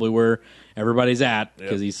is probably where everybody's at,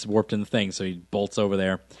 because he's warped in the thing, so he bolts over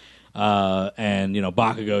there. And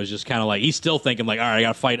Bakugo is just kind of like, he's still thinking like, all right, I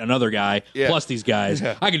gotta fight another guy plus these guys.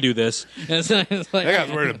 I can do this. And it's like, that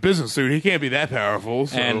guy's wearing a business suit. He can't be that powerful.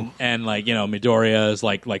 So. And Midoriya is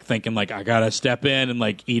like thinking like, I gotta step in, and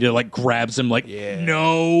Ida grabs him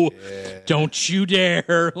no, don't you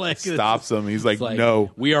dare! Stops him. He's like,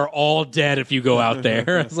 no, we are all dead if you go out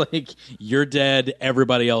there. It's like, you're dead.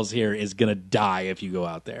 Everybody else here is gonna die if you go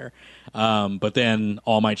out there. But then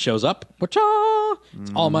All Might shows up. It's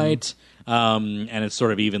All Might. And it's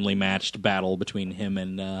sort of evenly matched battle between him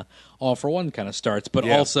and All for One kind of starts. But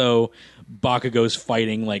also Bakugo's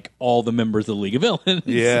fighting all the members of the League of Villains.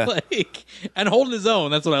 Yeah. And holding his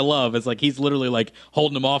own. That's what I love. It's he's literally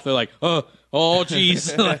holding them off. They're like, oh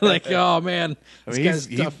jeez. Oh man. I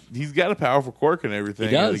mean, he's got a powerful quirk and everything.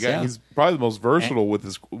 He does, He's probably the most versatile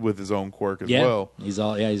with his own quirk as well. He's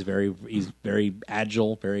very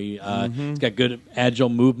agile, very he's got good agile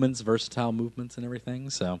movements, versatile movements and everything.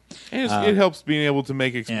 So and it helps being able to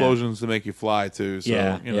make explosions to make you fly too.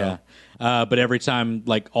 So but every time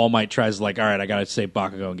All Might tries all right, I gotta save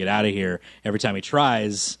Bakugo and get out of here. Every time he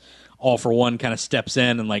tries, All for One kind of steps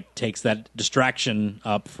in and takes that distraction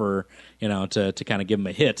up for to kind of give him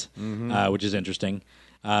a hit, which is interesting.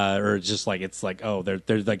 Or just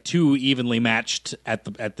they're too evenly matched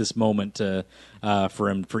at this moment for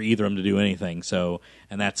either of them to do anything. So,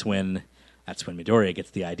 and that's when Midoriya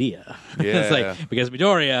gets the idea. Yeah, it's because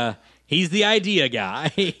Midoriya, he's the idea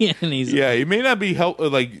guy, and he may not be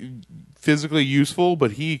physically useful,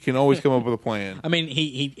 but he can always come up with a plan. I mean,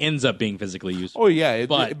 he ends up being physically useful. Oh yeah,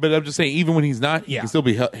 but I'm just saying, even when he's not, he can still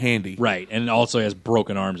be handy. Right, and also he has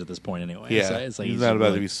broken arms at this point anyway. Yeah, so he's not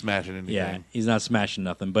about to be smashing anything. Yeah, he's not smashing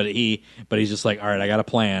nothing. But he's just all right, I got a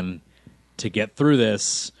plan to get through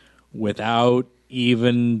this without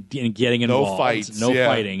even getting involved. No fights, no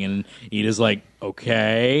fighting, and Ida's like,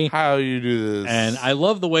 okay, how do you do this? And I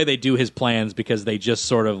love the way they do his plans, because they just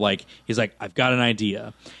sort of he's like, I've got an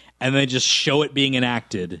idea. And they just show it being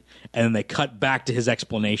enacted, and then they cut back to his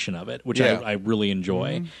explanation of it, which I really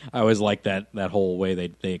enjoy. I always like that whole way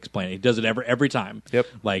they explain it. He does it every time. Yep.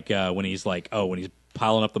 When he's when he's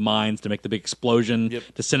piling up the mines to make the big explosion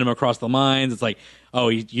to send him across the mines. It's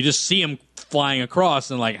you just see him flying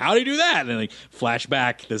across, and how do you do that? And flash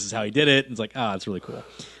back. This is how he did it. And it's it's really cool.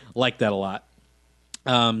 Like that a lot.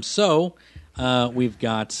 We've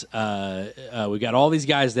got all these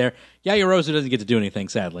guys there. Yaoyorozu doesn't get to do anything,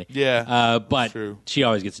 sadly. Yeah, but she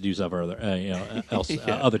always gets to do stuff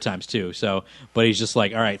other times too. So, but he's just all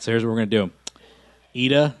right. So here's what we're gonna do: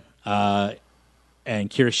 Ida and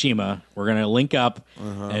Kirishima, we're gonna link up,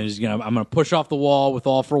 and I'm gonna push off the wall with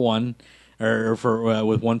All for One.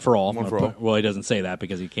 With One for All. Well, he doesn't say that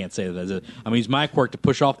because he can't say that. I'm gonna use my quirk to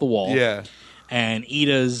push off the wall. Yeah. And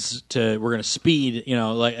Ida's we're gonna speed,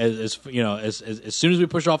 as soon as we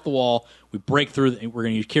push off the wall, we break through. We're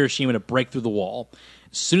gonna use Kirishima to break through the wall.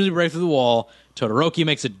 As soon as we break through the wall, Todoroki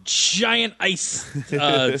makes a giant ice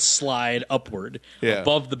slide upward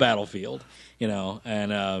above the battlefield.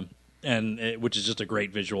 Which is just a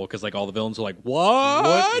great visual, because all the villains are like,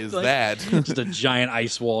 what is that? Just a giant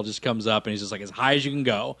ice wall just comes up, and he's just as high as you can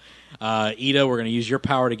go. Ida, we're going to use your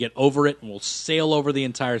power to get over it, and we'll sail over the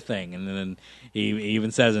entire thing. And then he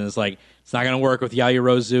even says, and it's it's not going to work with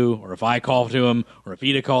Yaoyorozu, or if I call to him, or if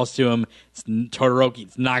Ida calls to him. It's Todoroki,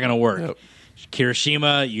 it's not going to work. Yep.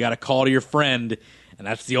 Kirishima, you got to call to your friend. and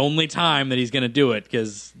that's the only time that he's going to do it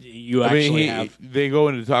because you They go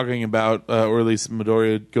into talking about, or at least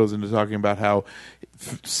Midoriya goes into talking about how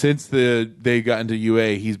since they got into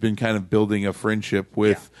UA, he's been kind of building a friendship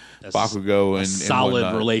with Bakugo and solid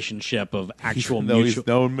whatnot. Relationship of actual mutual. He's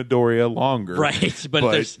known Midoriya longer, right? But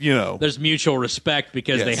there's mutual respect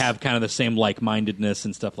because they have kind of the same like-mindedness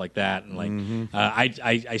and stuff like that. And like,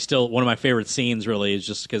 I still one of my favorite scenes really is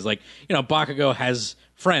just because Bakugo has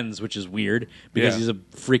friends, which is weird because he's a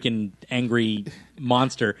freaking angry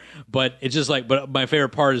monster. But it's just but my favorite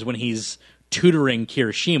part is when he's tutoring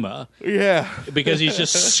Kirishima. Yeah. Because he's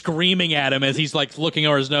just screaming at him as he's like looking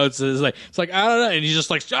over his notes. It's like I don't know. And he's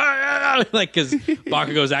just like because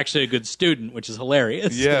Bakugo's actually a good student, which is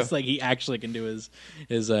hilarious. Yeah. It's like he actually can do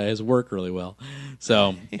his work really well.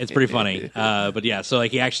 So it's pretty funny. But yeah, so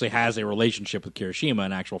like he actually has a relationship with Kirishima,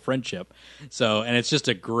 an actual friendship. So, and it's just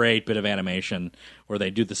a great bit of animation where they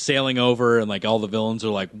do the sailing over and like all the villains are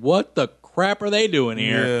like, what the crap are they doing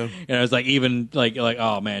here? Yeah. It's like even like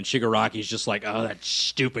oh man, Shigaraki's just like, oh, that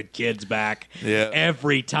stupid kid's back. Yeah.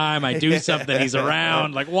 Every time I do something, he's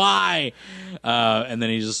around. Like, why? And then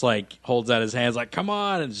he just like holds out his hands like, come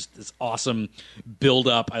on, and just this awesome build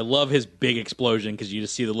up. I love his big explosion because you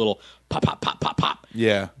just see the little pop, pop, pop, pop, pop.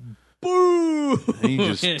 Yeah. Boo! And he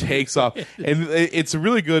just takes off, and it's a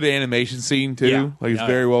really good animation scene too. Yeah. Like it's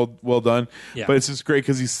very well done. Yeah. But it's just great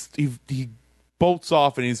because he bolts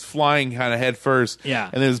off and he's flying kind of head first. Yeah.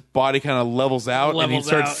 And then his body kind of levels out and he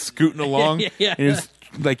starts scooting along. Yeah. And it's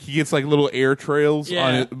like he gets like little air trails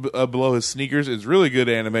on it, below his sneakers. It's really good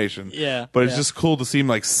animation. Yeah. But it's just cool to see him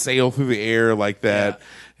like sail through the air like that. Yeah.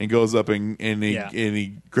 And goes up and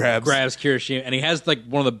he grabs Kirishima, and he has like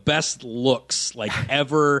one of the best looks like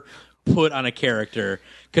ever put on a character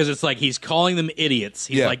because it's like he's calling them idiots.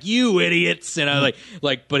 He's like, you idiots, like,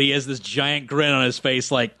 but he has this giant grin on his face,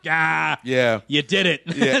 like, you did it.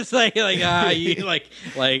 Yeah. It's like you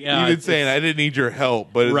even saying I didn't need your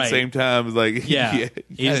help, but at the same time, it's like,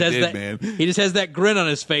 he just has that, man. He just has that grin on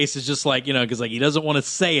his face. It's just like because like he doesn't want to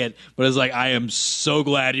say it, but it's like I am so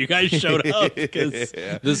glad you guys showed up because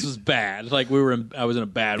this was bad. Like I was in a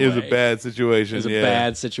bad way. It was a bad situation. It was a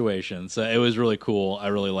bad situation. So it was really cool. I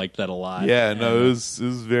really liked that a lot. Yeah, no, it was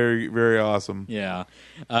very, very awesome. Yeah.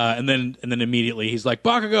 And then immediately he's like,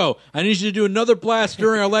 Bakugo, I need you to do another blast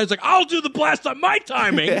during our land. It's like, I'll do the blast on my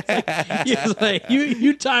timing. He's like,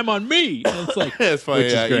 you time on me. And it's like, that's funny.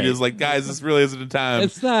 Yeah, you're just like, guys, this really isn't a time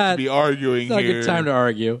to be arguing here. It's not a good time to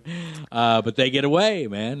argue. But they get away,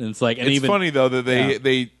 man. And it's like, and it's funny though that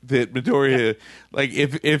that Midoriya, like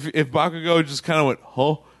if Bakugo just kind of went,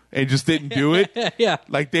 huh? And just didn't do it,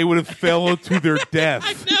 like they would have fell to their death.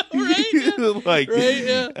 I know, right? Like, right?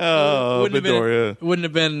 Yeah. Oh, Midoriya. Wouldn't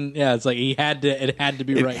have been. Yeah, it's like it had to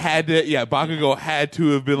be right. Bakugo had to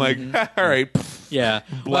have been like, all right. Yeah,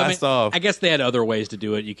 blast off. I guess they had other ways to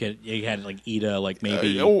do it. You had like Ida, like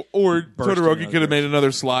maybe, or Todoroki could have made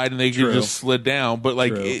another slide and they could just slid down. But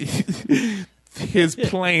like. His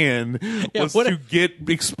plan was to get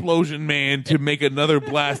Explosion Man to make another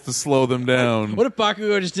blast to slow them down. What if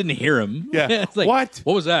Bakugo just didn't hear him? Yeah. It's like, what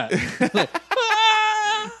was that?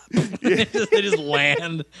 They just land.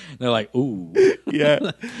 And they're like, ooh.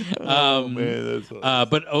 Yeah. Oh, man, that's awesome.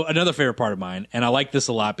 But another favorite part of mine, and I like this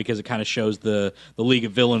a lot because it kind of shows the League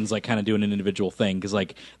of Villains like kind of doing an individual thing because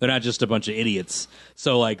like they're not just a bunch of idiots.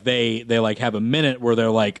 So like they like have a minute where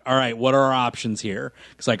they're like, all right, what are our options here?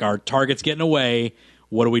 Because like our target's getting away.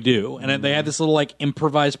 What do we do? And then they had this little like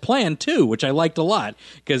improvised plan too, which I liked a lot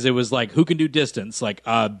because it was like who can do distance? Like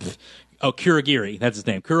Kurogiri, that's his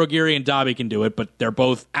name. Kurogiri and Dabi can do it, but they're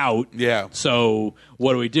both out. Yeah. So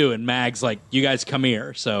what do we do? And Mag's like, you guys come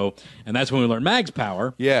here. So, and that's when we learn Mag's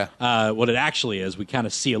power. Yeah. What it actually is, we kind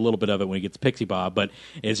of see a little bit of it when he gets Pixie Bob, but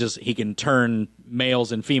it's just he can turn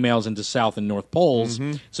males and females into South and North Poles.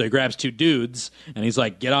 Mm-hmm. So he grabs two dudes and he's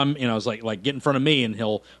like, get on, it's like get in front of me, and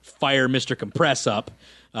he'll fire Mr. Compress up.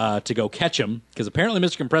 To go catch him because apparently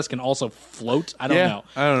Mr. Compress can also float. I don't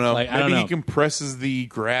know. Like, maybe he compresses the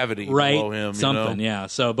gravity below him. Something, yeah.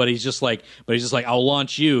 So, but he's just like, I'll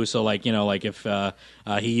launch you. So, like, like if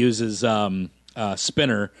he uses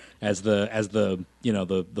Spinner as the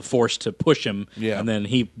force to push him, and then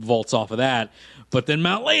he vaults off of that. But then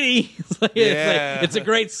Mount Lady, it's a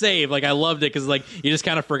great save. Like I loved it because like you just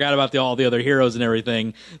kind of forgot about all the other heroes and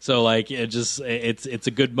everything. So like it's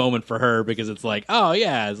a good moment for her because it's like, oh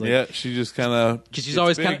yeah, it's like, she just kind of because she's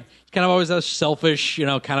always kind of always a selfish,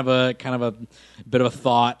 kind of a bit of a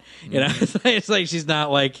thought. It's like she's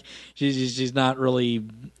not like she's not really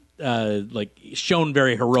like shown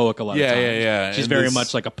very heroic a lot of times. Yeah. She's very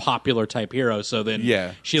much like a popular type hero. So then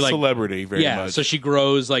she like celebrity very much. So she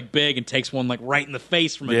grows like big and takes one like right in the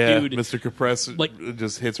face from a dude. Mr. Compress like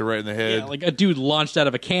just hits her right in the head. Yeah, like a dude launched out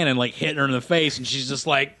of a cannon, like hitting her in the face, and she's just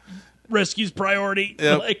like, rescues priority.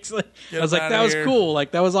 Yep. I was like, that was cool.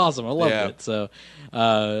 Like that was awesome. I loved it. So,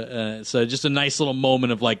 so just a nice little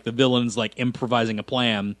moment of like the villains like improvising a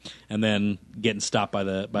plan and then getting stopped by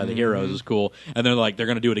the heroes was cool. And they're like they're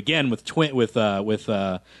going to do it again with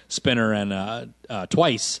Spinner and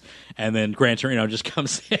Twice, and then Gran Torino just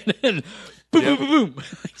comes in and boom, boom, boom, boom.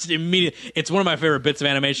 It's immediate. It's one of my favorite bits of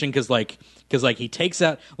animation because he takes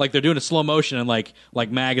out, like they're doing a slow motion and like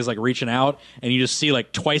Mag is like reaching out and you just see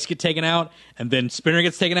like Twice get taken out and then Spinner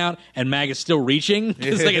gets taken out and Mag is still reaching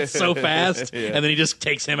because like it's so fast and then he just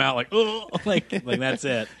takes him out like oh like that's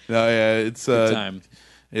it. No, it's good time.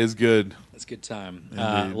 It's good. It's a good time.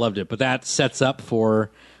 Loved it. But that sets up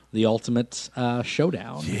for the ultimate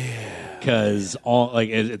showdown. Yeah, because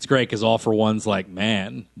it's great because All for One's like,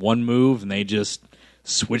 man, one move and they just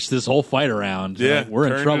switch this whole fight around. Yeah, like, we're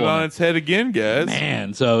in trouble. It on its head again, guys.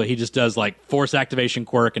 Man, so he just does like force activation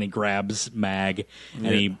quirk and he grabs Mag and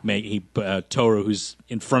he Toru, who's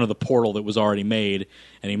in front of the portal that was already made,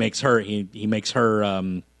 and he makes her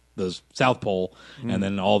the South Pole, and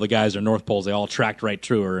then all the guys are North Poles. They all tracked right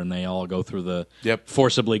through her, and they all go through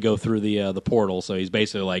forcibly go through the portal. So he's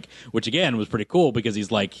basically like, which again was pretty cool because he's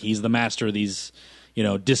the master of these,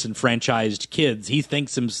 disenfranchised kids. He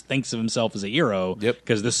thinks of himself as a hero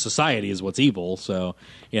because this society is what's evil. So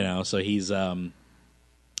so he's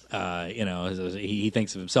he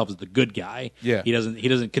thinks of himself as the good guy. Yeah, he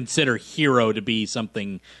doesn't consider hero to be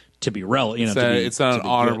something to be relevant, it's not an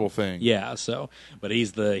honorable thing. Yeah, but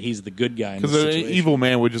he's the good guy because an evil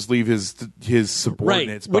man would just leave his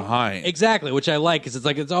subordinates behind. Exactly, which I like because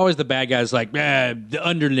it's always the bad guys like the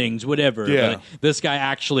underlings, whatever. Yeah, but this guy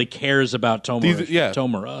actually cares about Tomura.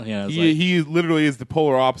 Tomura, he literally is the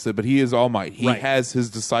polar opposite, but he is All Might. He has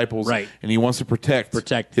his disciples, and he wants to protect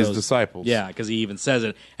his disciples. Yeah, because he even says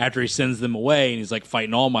it after he sends them away, and he's like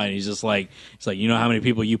fighting All Might. And he's just like, it's like, you know how many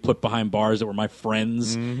people you put behind bars that were my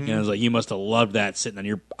friends. And it's like, you must have loved that sitting on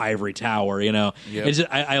your ivory tower, It's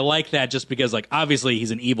just, I like that just because, like, obviously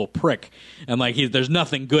he's an evil prick, and like there's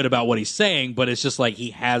nothing good about what he's saying, but it's just like he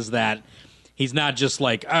has that. He's not just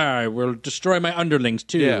like, all right, we'll destroy my underlings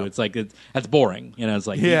too. Yeah. It's like that's boring, It's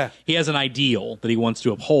like he has an ideal that he wants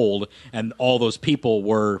to uphold, and all those people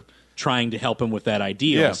were trying to help him with that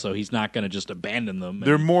ideal, so he's not going to just abandon them.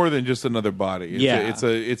 They're more than just another body.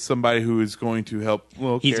 It's somebody who is going to help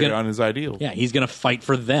carry on his ideal. Yeah, he's going to fight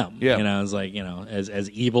for them. Yeah, it's like as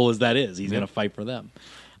evil as that is, he's going to fight for them.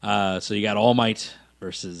 So you got All Might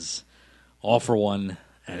versus All for One,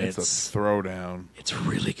 and it's a throwdown. It's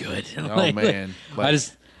really good. Oh man,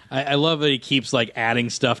 I love that he keeps like adding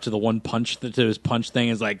stuff to the one punch to his punch thing.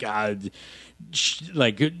 Is like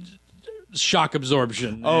shock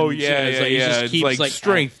absorption. Oh yeah. It's like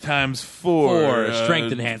strength times 4,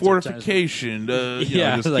 strength enhancer, fortification.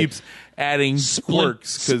 Just keeps adding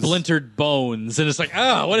quirks, splintered bones, and it's like,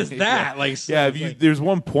 oh, what is that? There's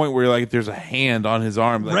one point where like there's a hand on his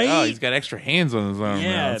arm, like, oh, he's got extra hands on his arm.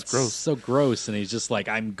 Yeah, it's gross, so gross, and he's just like,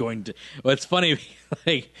 I'm going to. Well, it's funny.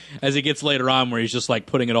 Like, as it gets later on, where he's just like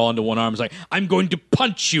putting it all into one arm, he's like, "I'm going to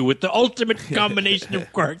punch you with the ultimate combination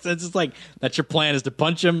of quirks." It's just like, that's your plan, is to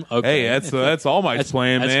punch him. Okay, hey, that's All Might's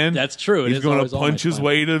plan, man. That's true. He's going to punch his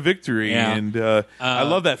way to victory, and I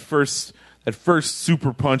love that first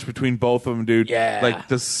super punch between both of them, dude. Yeah. Like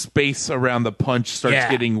the space around the punch starts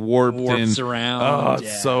getting warps around. Oh,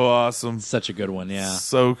 it's so awesome. Such a good one, yeah.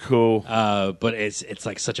 So cool. But it's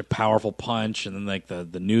like such a powerful punch, and then like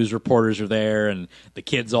the news reporters are there, and the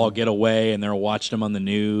kids all get away, and they're watching them on the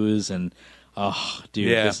news, and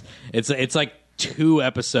it's like 2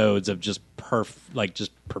 episodes of just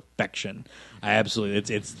perfection. It's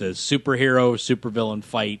the superhero supervillain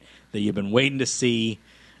fight that you've been waiting to see.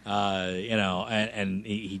 And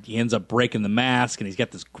he ends up breaking the mask, and he's got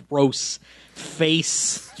this gross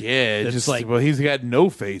face. Yeah, he's got no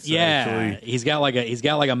face. Yeah, actually. he's got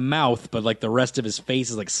like a mouth, but like the rest of his face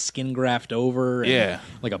is like skin graft over. And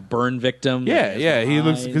like a burn victim. Yeah. He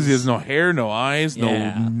looks, because he has no hair, no eyes,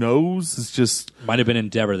 no nose. It's just might have been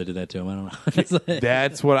Endeavor that did that to him. I don't know.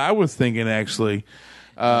 That's what I was thinking, actually.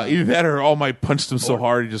 Either that or All Might punched him so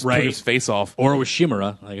hard he just took his face off. Or it was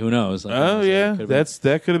Shimura. Like, who knows? Like,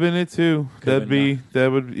 that could have been it too. Could have been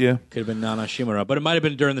Nana Shimura, but it might have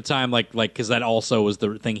been during the time like because that also was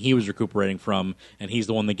the thing he was recuperating from, and he's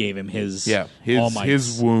the one that gave him his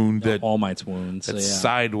his wound, that All Might's wound, that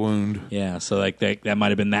side wound. Yeah, so like that might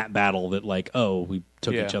have been that battle that like we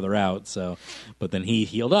took each other out. So, but then he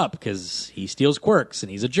healed up because he steals quirks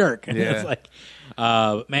and he's a jerk. And it's like.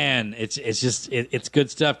 Man, it's just it's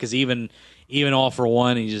good stuff because even All for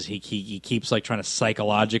One, he keeps like trying to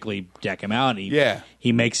psychologically deck him out. And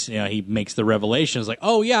he makes the revelation. It's like,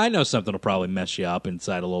 oh yeah, I know something will probably mess you up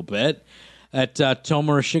inside a little bit. At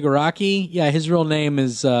Tomura Shigaraki, his real name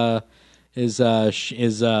is Tinka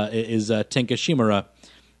Shimura.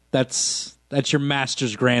 That's your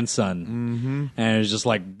master's grandson, and it's just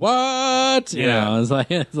like what you know. It's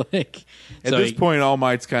like at this point, All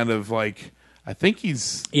Might's kind of like. I think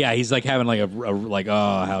he's like having like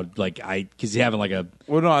because he's having like a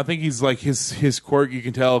I think he's like his quirk, you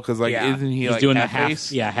can tell because like isn't he he's like doing half the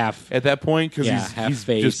face half at that point because he's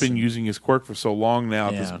just been and using his quirk for so long now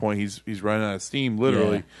at this point he's running out of steam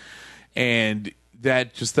literally and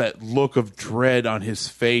that look of dread on his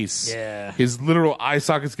face his literal eye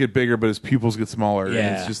sockets get bigger but his pupils get smaller and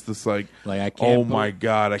it's just this like I can't oh my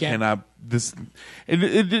god I cannot this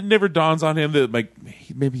it never dawns on him that like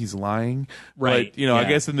maybe he's lying but I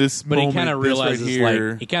guess in this but moment, he kind of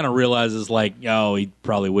realizes like he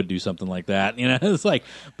probably would do something like that it's like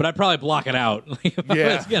but I'd probably block it out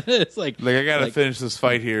it's like I gotta finish this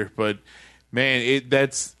fight here but man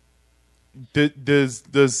does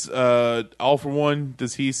All for One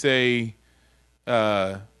does he say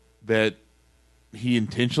that he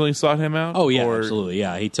intentionally sought him out? Oh yeah, absolutely.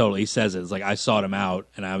 Yeah, he says it. It's like I sought him out,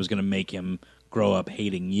 and I was going to make him grow up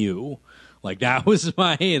hating you. Like that was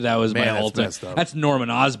my ultimate. That's Norman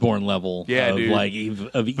Osborn level. Yeah, of dude. Like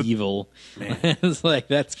of evil. It's like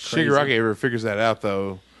that's crazy. Shigaraki ever figures that out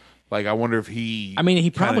though. Like I wonder if he. I mean,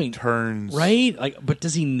 he probably turns right. Like, but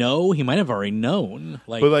does he know? He might have already known.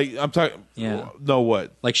 Like, but like I'm talking. Know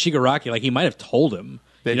what? Like Shigaraki, like he might have told him.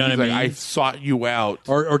 That you know he's what I mean? I sought you out,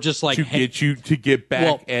 or just like to get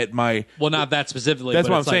back at my. Well, not that specifically. That's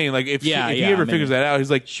but what I'm saying. Like if he ever figures that out,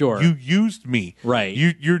 he's like, sure, you used me, right?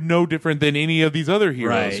 You're no different than any of these other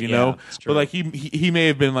heroes, right, you know. But like he may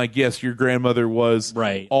have been like, yes, your grandmother was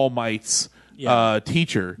All Might's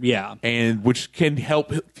teacher, and which can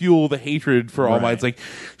help fuel the hatred for All Might. It's like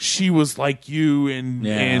she was like you,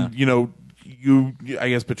 and you I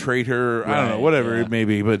guess betrayed her. I don't know, whatever it may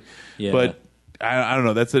be, but. I don't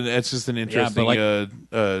know. That's just an interesting,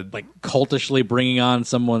 like cultishly bringing on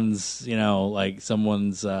someone's,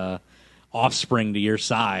 offspring to your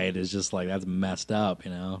side is just like that's messed up.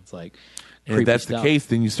 It's like, if that's the case,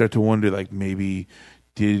 then you start to wonder, like maybe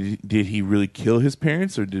did he really kill his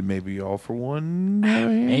parents, or did maybe All for One?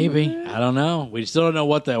 Maybe I don't know. We still don't know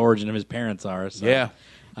what the origin of his parents are. So.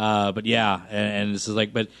 But and this is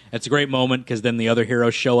like, but it's a great moment because then the other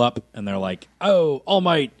heroes show up and they're like, "Oh, All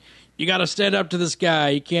Might. You got to stand up to this guy.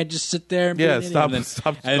 You can't just sit there and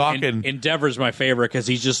stop talking. Endeavor's my favorite because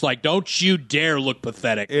he's just like, don't you dare look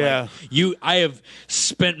pathetic. Yeah. Like, I have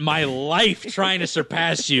spent my life trying to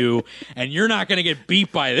surpass you, and you're not going to get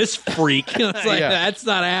beat by this freak. It's like that's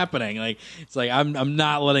not happening. Like it's like I'm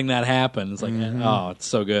not letting that happen. It's like oh, it's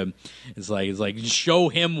so good. It's like show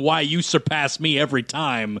him why you surpass me every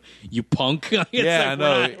time, you punk. I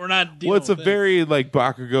know. We're not dealing well, it's a with very like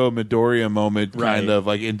Bakugo Midoriya moment, kind of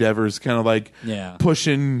like Endeavor's kind of like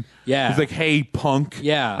pushing. He's like, "Hey, punk!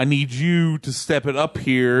 I need you to step it up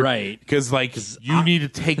here, right? Because you need to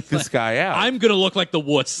take this guy out. I'm gonna look like the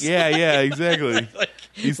wuss." Yeah, exactly.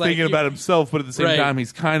 He's thinking about himself, but at the same time,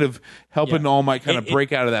 he's kind of helping All Might kind of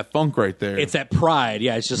break out of that funk right there. It's that pride.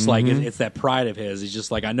 Yeah, it's just like it's that pride of his. He's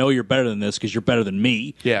just like, I know you're better than this because you're better than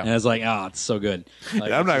me. Yeah, and it's like, it's so good.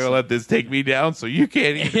 Like, I'm not gonna let this take me down, so you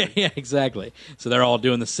can't either. Yeah, exactly. So they're all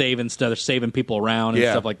doing the saving stuff. They're saving people around and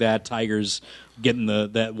stuff like that. Tiger's getting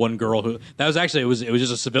that one girl who that was actually it was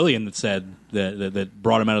just a civilian that said that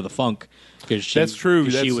brought him out of the funk. That's true.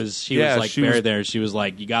 She was like buried there. She was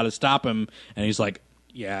like, you got to stop him, and he's like,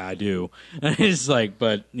 yeah, I do. And it's like,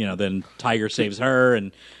 but then Tiger saves her,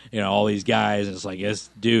 and all these guys, and it's like, yes,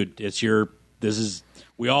 dude,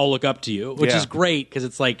 we all look up to you, which is great because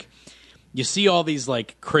it's like you see all these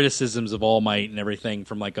like criticisms of All Might and everything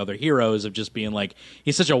from like other heroes of just being like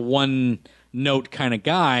he's such a one note kind of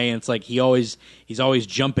guy, and it's like he's always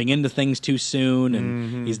jumping into things too soon,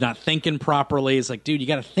 and he's not thinking properly. It's like, dude, you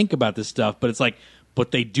got to think about this stuff, but it's like,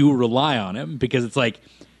 but they do rely on him because it's like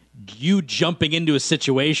you jumping into a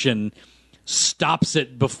situation stops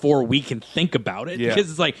it before we can think about it. Yeah. Because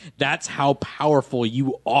it's like, that's how powerful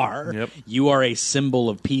you are. Yep. You are a symbol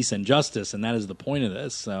of peace and justice, and that is the point of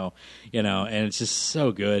this. So, and it's just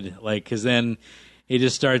so good. Like, because then he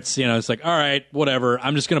just starts, it's like, all right, whatever.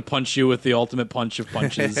 I'm just going to punch you with the ultimate punch of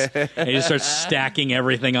punches. And he just starts stacking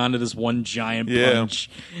everything onto this one giant punch.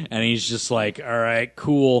 And he's just like, all right,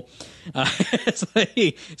 cool. So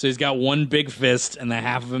he's got one big fist, and the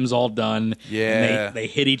half of him's all done. Yeah. And they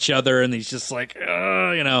hit each other, and he's just like,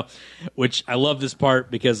 which I love this part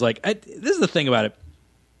because, like, this is the thing about it.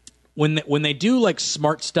 When they do, like,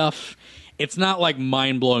 smart stuff, it's not like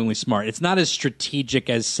mind-blowingly smart. It's not as strategic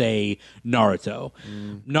as, say, Naruto.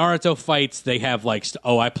 Naruto fights, they have like,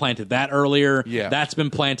 I planted that earlier. Yeah. That's been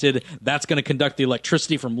planted. That's going to conduct the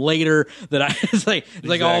electricity from later. It's like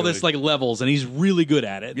all this like levels, and he's really good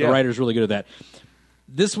at it. Yeah. The writer's really good at that.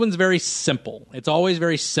 This one's very simple. It's always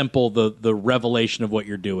very simple, the revelation of what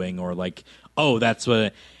you're doing, or like, oh, that's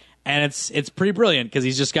what. And it's pretty brilliant because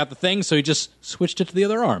he's just got the thing, so he just switched it to the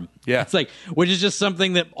other arm. Yeah. It's like, which is just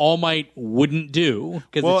something that All Might wouldn't do.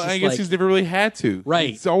 Well, it's just I guess he's never really had to.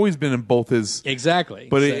 Right. It's always been in both his. Exactly.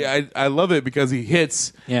 But So- I love it because he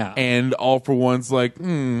hits. Yeah. And All For One's like,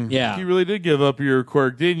 Yeah. you really did give up your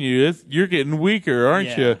quirk, didn't you? You're getting weaker, aren't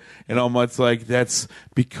Yeah. you? And All Might's like, that's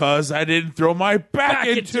because I didn't throw my back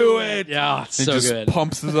into it. Yeah, it's And so just good.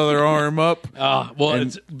 pumps his other arm up. Well,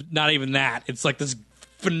 it's not even that. It's like this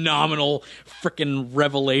phenomenal freaking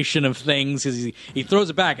revelation of things because he throws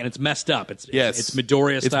it back and it's messed up. It's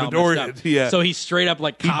Midoriya It's style. Midoriya, messed up. yeah. So he's straight up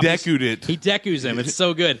like He copies- Deku'd it. He Deku's him. It's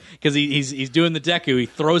so good because he's doing the Deku. He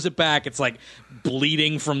throws it back. It's like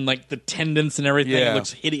bleeding from like the tendons and everything. Yeah. It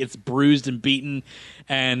looks hideous. It's bruised and beaten.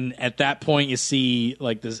 And at that point, you see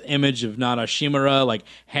like this image of Nana Shimura like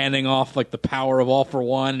handing off like the power of All For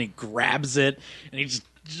One. And he grabs it and he just.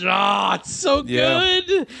 It's so Yeah.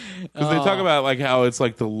 good. Because they talk about like how it's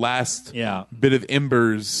like the last bit of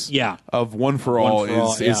embers of One For All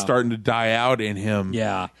is starting to die out in him.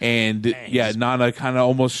 Yeah. And Nana kind of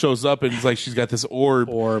almost shows up and it's like she's got this orb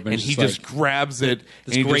and he just grabs it.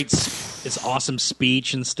 This and he great, just- this awesome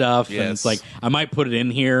speech and stuff. Yes. And it's like, I might put it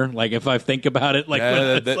in here. Like if I think about it, like,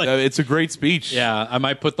 it's a great speech. Yeah, I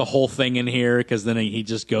might put the whole thing in here because then he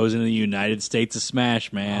just goes into the United States of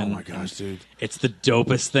Smash, man. Oh my gosh, dude. It's the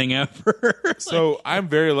dopest thing ever. So I'm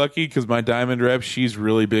very lucky because my Diamond rep, she's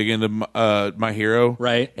really big into My Hero.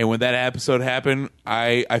 Right. And when that episode happened,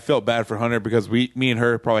 I felt bad for Hunter because me and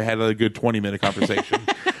her probably had a good 20-minute conversation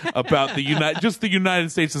about the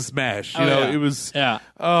United States of Smash. You know, it was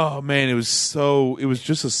oh man, it was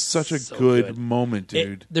just such a good moment,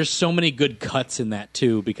 dude. There's so many good cuts in that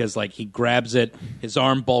too because like he grabs it, his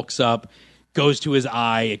arm bulks up, goes to his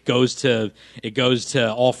eye, it goes to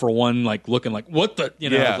All For One like looking like what the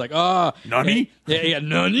it's like Nani?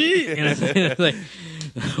 Nani? And it's like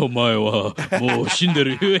oh my mo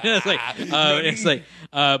shinderu. It's like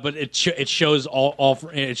but it shows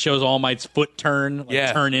it shows All Might's foot turn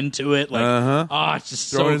turn into it like it's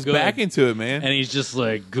just throwing so his good. back into it, man. And he's just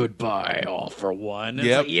like goodbye All For One. It's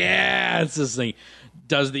Yep. like, it's this thing.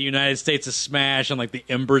 Does the United States of Smash and like the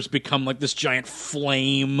embers become like this giant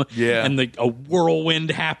flame and a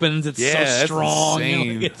whirlwind happens. It's so that's strong.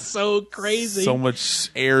 insane. It's so crazy. So much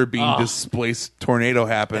air being displaced. Tornado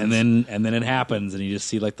happens. and then it happens and you just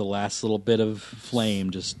see like the last little bit of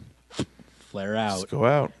flame just flare out. Just go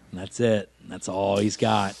out. And that's it. That's all he's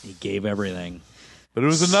got. He gave everything. But it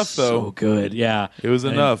was enough, though. So good, yeah. It was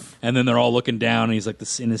enough. And then they're all looking down, and he's like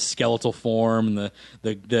this in his skeletal form, and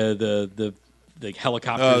the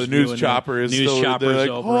helicopter. The news chopper is still chopper like,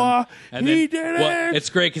 over oh, him. And he then, did it! It's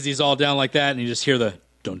great because he's all down like that, and you just hear the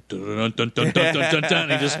dun dun dun dun dun dun dun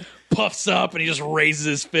dun, and he just puffs up and he just raises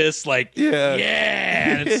his fist like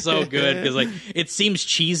and it's so good because like it seems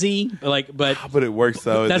cheesy but it works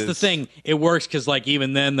though. That's the thing, it works because like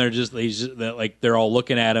even then they're all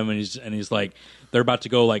looking at him and he's like they're about to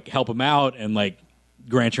go like help him out and like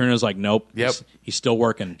Gran Torino's like nope he's still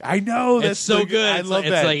working. I know that's it's so good. I love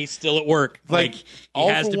that. It's like he's still at work. Like he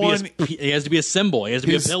has to be a symbol. He has to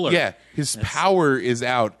be a pillar. Yeah, his power is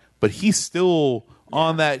out, but he's still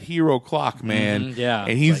on that hero clock, man. Yeah,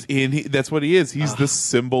 and that's what he is. He's the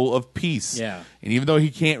symbol of peace. Yeah, and even though he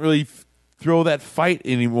can't really throw that fight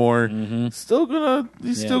anymore, he's still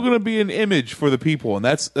gonna be an image for the people, and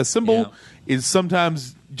that's a symbol is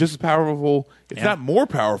sometimes just as powerful, if not more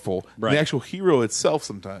powerful, than the actual hero itself.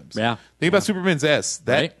 Sometimes, think about Superman's S.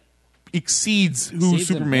 That exceeds who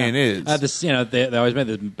Superman is. This, they always made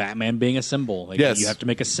this Batman being a symbol. Like, yes. You have to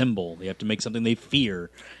make a symbol. You have to make something they fear.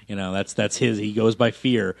 That's his. He goes by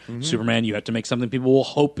fear. Mm-hmm. Superman, you have to make something people will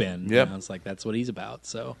hope in. Yep. It's like that's what he's about.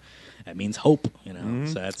 So that means hope. Mm-hmm.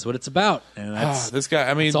 So that's what it's about. And that's this guy.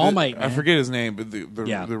 I mean, All Might. I forget his name, but the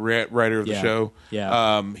writer of the show.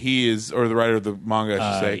 Yeah. He is, or the writer of the manga,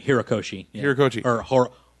 I should say. Hirokoshi. Yeah. Hirokoshi.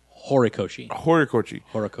 Or Horikoshi.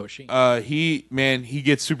 He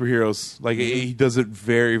gets superheroes. Like he does it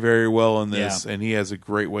very, very well in this, and he has a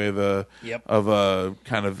great way of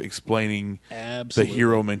kind of explaining the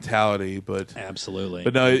hero mentality. But absolutely,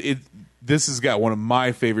 but no, this has got one of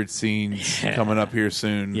my favorite scenes coming up here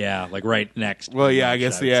soon. Yeah, like right next. Well, yeah, I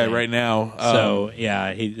guess right now. So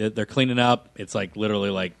they're cleaning up. It's like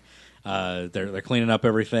literally like they're cleaning up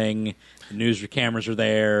everything. The news cameras are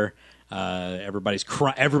there. Everybody's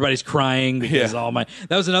crying because that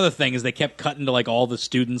was another thing is they kept cutting to like all the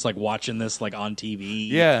students like watching this like on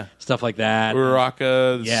TV, stuff like that.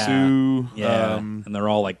 Uraraka, Sue, and they're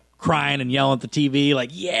all like crying and yelling at the TV, like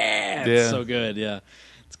it's so good,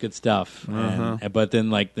 it's good stuff. But then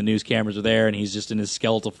like the news cameras are there, and he's just in his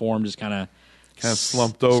skeletal form, just kind of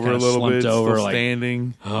slumped over a little bit, still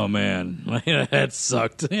standing. Oh man, that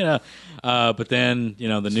sucked. But then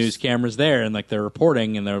the news cameras there, and like they're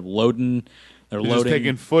reporting and they're loading. They're just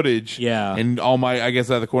taking footage. Yeah, and I guess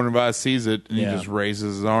out of the corner of his eye sees it, and he just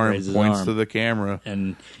raises his arm, points to the camera,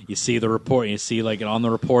 and you see the report. You see like on the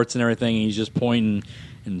reports and everything, and he's just pointing.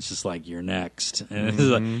 And it's just like, you're next.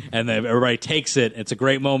 And, and then everybody takes it. It's a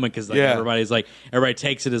great moment because everybody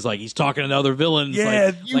takes it as like he's talking to other villains.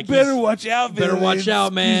 Yeah, you better watch out, villains. Better watch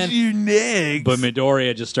out, man. You next. But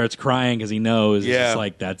Midoriya just starts crying because he knows. It's just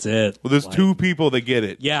like, that's it. Well, there's two people that get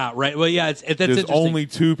it. Yeah, right. Well, yeah, that's there's only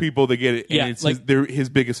two people that get it, and it's they're his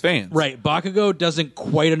biggest fans. Right. Bakugo doesn't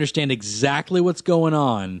quite understand exactly what's going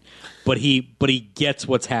on. But he gets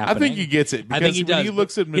what's happening. I think he gets it. Because I think he does. When he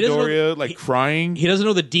looks at Midoriya crying, he doesn't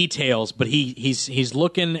know the details, but he's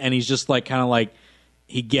looking and he's just like kind of like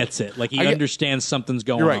he gets it. Like he understands something's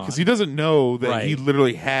going on. You're right, because he doesn't know that he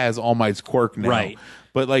literally has All Might's quirk now. Right.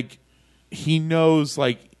 But like he knows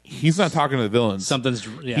he's not talking to the villains.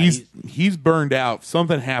 He's burned out.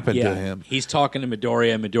 Something happened to him. He's talking to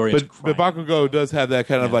Midoriya, and Midoriya's crying. But Bakugo does have that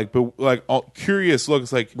kind of curious look.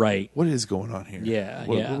 It's like, what is going on here? Yeah,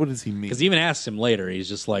 what does he mean? Because he even asks him later. He's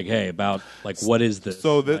just like, hey, about what is this?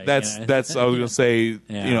 So that's I was going to say.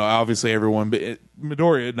 Obviously everyone, but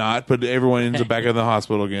Midoriya not, but everyone ends up back in the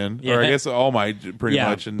hospital again. Or I guess All Might pretty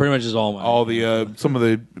much. And pretty much is All Might. All the some of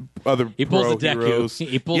the other he pulls the Deku. Heroes.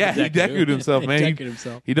 He Decu'd himself, man.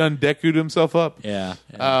 He done Decu'd himself up. Yeah.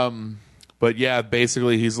 But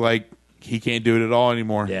basically he's like he can't do it at all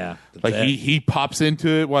anymore. Yeah. He pops into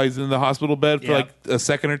it while he's in the hospital bed for like a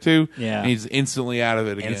second or two. Yeah. And he's instantly out of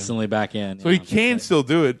it again. Instantly back in. So he can still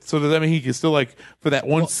do it. So does that mean he can still for that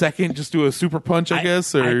 1 second just do a super punch, I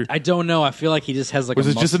guess? Or I don't know. I feel like he just has or is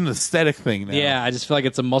it just an aesthetic thing now? Yeah, I just feel like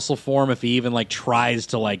it's a muscle form. If he even tries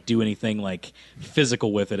to do anything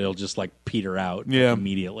physical with it, it'll just peter out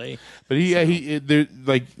immediately. But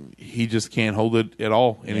he just can't hold it at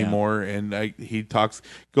all anymore. And he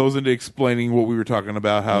goes into explaining what we were talking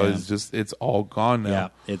about, how it's all gone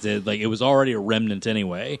now. Yeah, it was already a remnant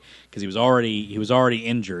anyway, because he was already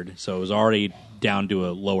injured, so it was already down to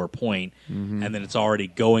a lower point, and then it's already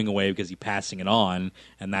going away because he's passing it on,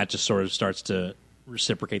 and that just sort of starts to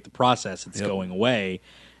reciprocate the process. It's going away,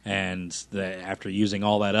 and after using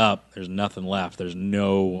all that up, there's nothing left. There's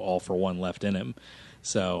no All for One left in him.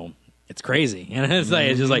 So it's crazy, and it's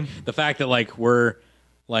just the fact that we're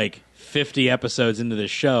 50 episodes into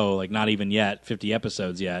this show, not even yet 50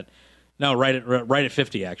 episodes yet. No, right at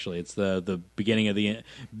 50 actually. It's the beginning of the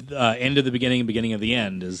end of the beginning of the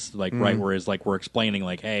end is right where it's we're explaining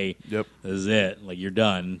hey, this is it. You're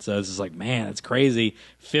done. So it's just man, it's crazy.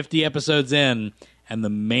 50 episodes in, and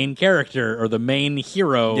the main character or the main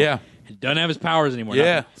hero doesn't have his powers anymore.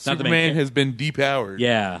 Yeah, Superman has been depowered.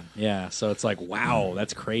 Yeah. So it's wow,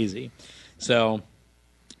 that's crazy. So.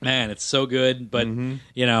 Man, it's so good, but we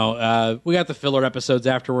got the filler episodes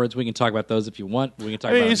afterwards. We can talk about those if you want. We can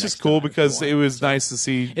talk. It's just cool because it was nice to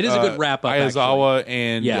see. It is a good wrap up. Aizawa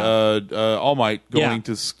and All Might going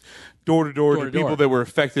to door to door to people that were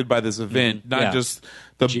affected by this event, not just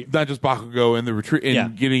not just Bakugo and the retreat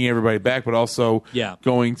and getting everybody back, but also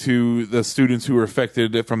going to the students who were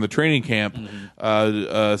affected from the training camp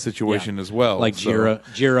situation as well. Like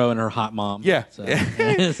Jiro and her hot mom. Yeah. So.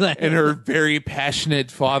 And her very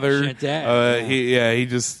passionate father. Passionate dad.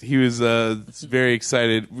 He was very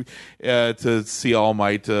excited to see All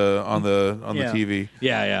Might on the TV.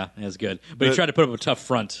 Yeah, it was good. But he tried to put up a tough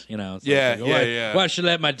front, Why should I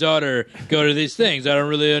let my daughter go to these things? I don't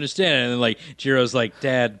really understand it. And then, like, Jiro's like,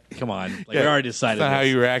 Dad, come on. Like, we already decided That's not how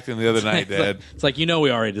you were acting the other night, Dad. It's like, we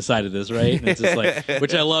already decided this, right? And it's just like,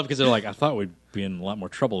 which I love because they're like, I thought we'd be in a lot more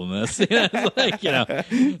trouble than this. And he's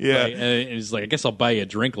like, I guess I'll buy you a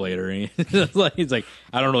drink later. And he's like,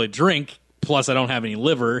 I don't really drink. Plus, I don't have any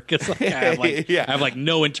liver because I have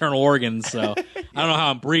no internal organs, so I don't know how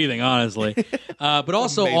I'm breathing, honestly. But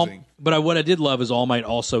also, what I did love is All Might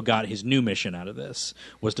also got his new mission out of this,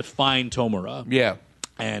 was to find Tomura. Yeah.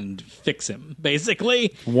 And fix him,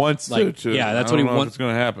 basically. Wants to. Yeah, that's what he wants. It's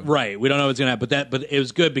going to happen, right? We don't know what's going to happen, but it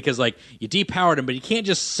was good because you depowered him, but you can't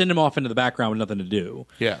just send him off into the background with nothing to do.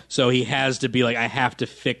 Yeah. So he has to be like, I have to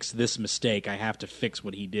fix this mistake. I have to fix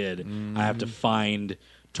what he did. I have to find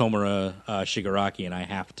Tomura Shigaraki, and I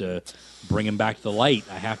have to bring him back to the light.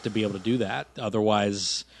 I have to be able to do that.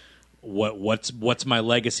 Otherwise, what's my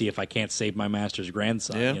legacy if I can't save my master's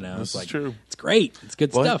grandson? Yeah, this is true. It's great. It's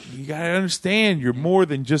good stuff. You gotta understand, you're more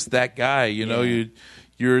than just that guy.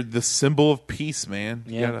 You're the symbol of peace, man.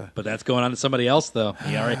 But that's going on to somebody else, though.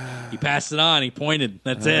 He passed it on. He pointed.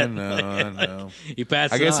 That's it. I know. He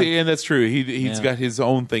passed it on. I guess, and that's true. He's got his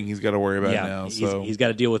own thing he's got to worry about now. So he's got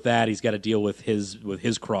to deal with that. He's got to deal with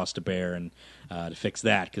his cross to bear and to fix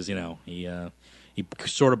that because he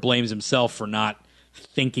sort of blames himself for not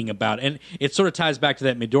thinking about it. And it sort of ties back to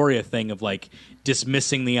that Midoriya thing of like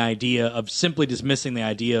dismissing the idea of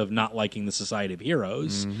not liking the Society of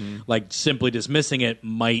Heroes. Like simply dismissing it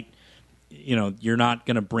might, you're not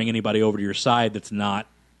going to bring anybody over to your side that's not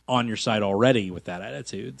on your side already with that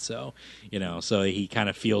attitude. So, so he kind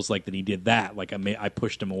of feels like that he did that. Like I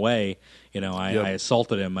pushed him away. I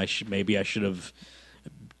assaulted him. Maybe I should have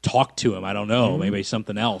talk to him. I don't know. Maybe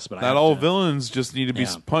something else. But not all villains just need to be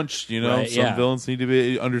punched. Right, some villains need to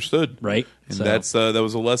be understood. Right. And that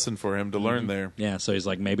was a lesson for him to learn there. Yeah. So he's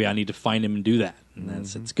like, maybe I need to find him and do that. And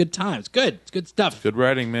it's good time. It's good. It's good stuff. Good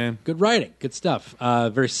writing, man. Good writing. Good stuff.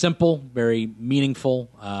 Very simple. Very meaningful.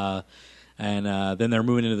 And then they're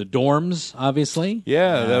moving into the dorms, obviously.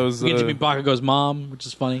 Yeah, that was... We get to meet Bakugo's mom, which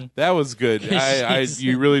is funny. That was good.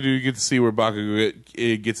 You really do get to see where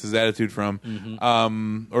Bakugo gets his attitude from,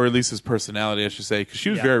 or at least his personality, I should say, because she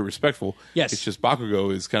was very respectful. Yes. It's just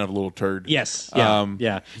Bakugo is kind of a little turd. Yes.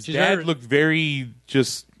 Yeah. His dad looked very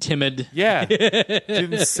just... timid. Yeah.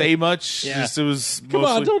 Didn't say much. Yeah. It was Come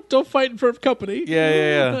mostly... on, don't fight in front of company.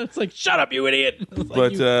 Yeah. It's like, shut up, you idiot.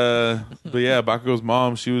 But yeah, Bakugo's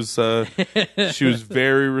mom, she was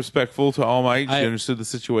very respectful to All Might. She understood the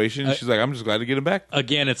situation. She's like, I'm just glad to get him back.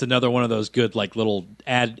 Again, it's another one of those good like little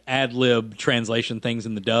ad lib translation things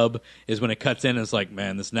in the dub is when it cuts in and it's like,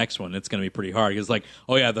 man, this next one, it's going to be pretty hard. It's like,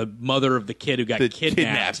 oh yeah, the mother of the kid who got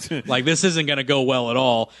kidnapped. Like, this isn't going to go well at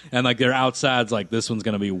all. And like they're outside, it's like, this one's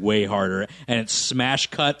going to be way harder. And it smash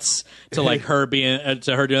cuts to like her being,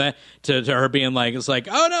 to her doing that, to her being like, it's like,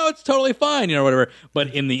 oh no, it's totally fine, whatever.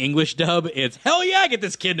 But in the English dub, it's, hell yeah, get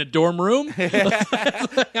this kid in a dorm room.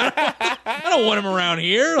 I don't want him around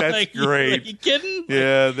here. That's great. You kidding?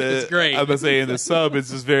 Yeah, it's great. I'm gonna say in the sub,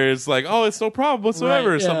 it's just it's like, oh, it's no problem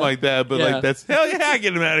whatsoever, or something like that. But like, that's hell yeah,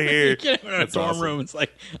 get him out of here. Get him in a dorm room. It's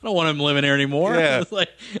like, I don't want him living here anymore. Yeah. It's like,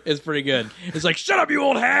 it's pretty good. It's like, shut up, you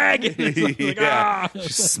old hag. It's like,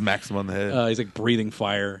 She smacks him on the head. He's like breathing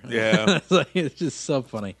fire. Yeah, it's just so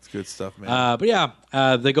funny. It's good stuff, man. But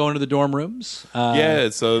yeah, they go into the dorm rooms.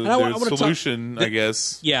 So there's solution, I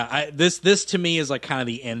guess. Yeah, this to me is like kind of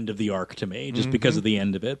the end of the arc to me, just because of the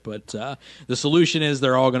end of it. But the solution is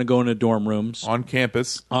they're all going to go into dorm rooms on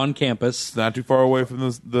campus. It's not too far away from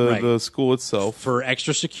the school itself for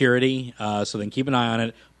extra security, so they can keep an eye on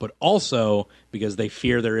it. But also because they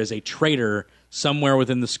fear there is a traitor somewhere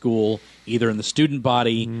within the school, either in the student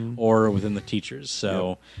body or within the teachers.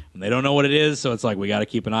 So they don't know what it is, so it's like we got to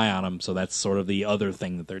keep an eye on them. So that's sort of the other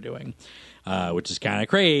thing that they're doing, which is kind of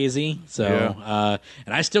crazy. So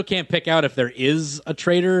and I still can't pick out if there is a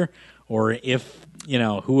traitor or if,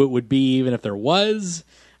 who it would be, even if there was,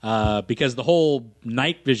 because the whole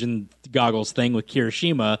night vision goggles thing with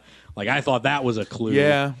Kirishima, like, I thought that was a clue.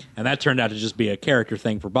 Yeah. And that turned out to just be a character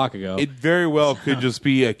thing for Bakugo. It very well could just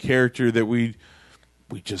be a character that we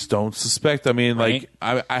just don't suspect. I mean, like,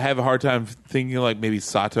 I have a hard time thinking, like, maybe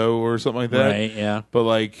Sato or something like that. Right, yeah. But,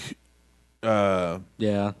 like,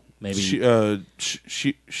 yeah. Maybe Shiro?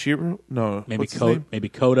 No. Maybe what's his name? Maybe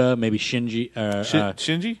Koda. Maybe Shinji.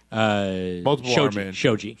 Shinji? Multiple arm man.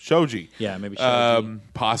 Shoji. Yeah, maybe Shoji.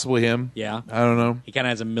 Possibly him. Yeah. I don't know. He kind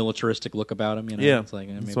of has a militaristic look about him. You know? Yeah, it's like,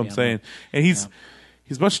 that's what I'm saying. And he's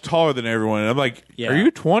much taller than everyone. And I'm like, are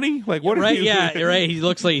you 20? Like, what are you? Yeah, you're right. He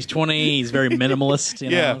looks like he's 20. He's very minimalist.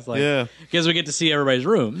 You know? It's like, because we get to see everybody's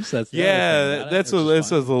rooms. That's that's a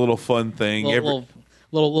little fun thing.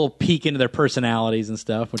 Little peek into their personalities and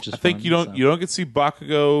stuff, which is. I think you don't get to see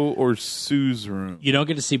Bakugo or Sue's room. You don't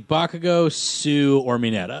get to see Bakugo, Sue, or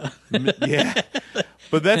Mineta. Yeah.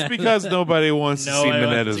 But that's because nobody wants to see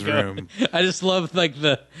Mineta's room. I just love like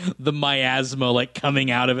the miasma like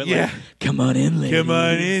coming out of it. Yeah. Like, come on in, ladies. Come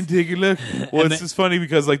on in, take a look. Well, it's just funny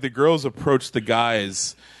because like the girls approach the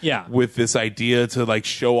guys with this idea to like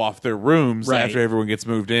show off their rooms after everyone gets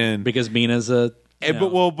moved in. Because Mina's but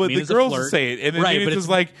the girls say it, and then Mina's just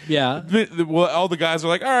like, well, all the guys are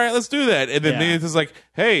like, all right, let's do that, and then Mina's just like,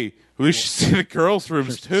 hey, we should see the girls'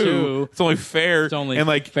 rooms too. It's only fair.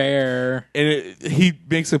 Fair. And he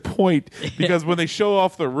makes a point because when they show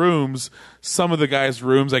off the rooms, some of the guys'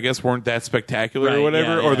 rooms, I guess, weren't that spectacular or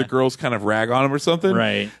whatever, or the girls kind of rag on them or something.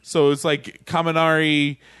 Right. So it's like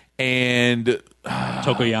Kaminari and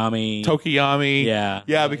Tokoyami.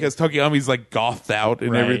 Yeah, because Tokoyami's like gothed out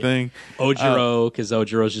and everything. Ojiro, because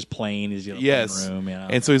Ojiro's just plain. He's in a room, you know?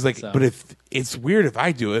 And so he's like, but if it's weird if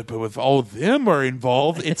I do it, but if all of them are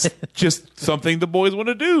involved, it's just something the boys want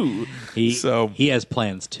to do. He has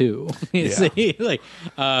plans too.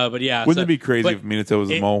 But yeah, wouldn't it be crazy if Minato was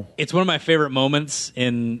a mole? It's one of my favorite moments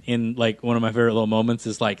in like one of my favorite little moments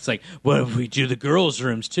is like, it's like, what if we do the girls'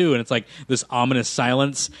 rooms too? And it's like this ominous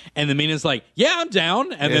silence, and the Mina's like, yeah, I'm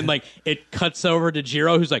down, and then like it cuts over to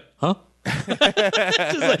Jiro, who's like, huh?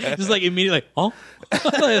 just like immediately, huh?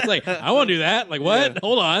 It's like, I want to do that. Like, what?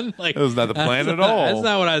 Hold on. Like, that was not the plan at all. That's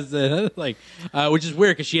not what I said. Like, which is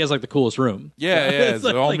weird because she has like the coolest room. It's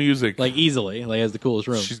like, all music, like easily, like has the coolest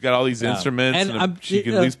room. She's got all these instruments, and she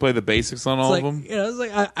can at least play the basics on all of them. You know, it's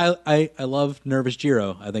like I love Nervous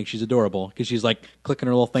Jiro. I think she's adorable because she's like clicking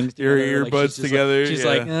her little things together, her earbuds together. She's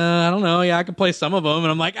like, I don't know, I can play some of them,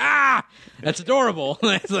 and I'm like, that's adorable.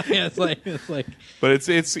 it's like. But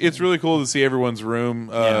it's really cool to see everyone's room.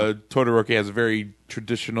 Todoroki has a very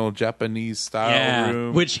traditional Japanese style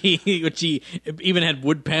room, which he even had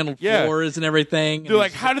wood paneled floors and everything. They're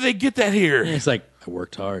like, how did they get that here? And it's like, I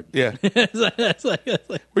worked hard. Yeah. it's like,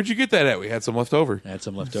 where'd you get that at? We had some left over. I had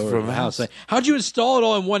some left over from the house. Like, how'd you install it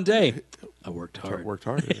all in one day? I worked hard.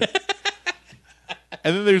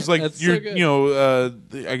 And then there's like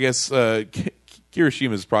I guess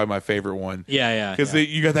Kirishima is probably my favorite one. Because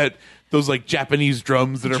you got those like Japanese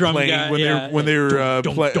drums that are playing when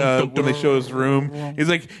they show his room. He's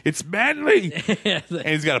like, it's manly, and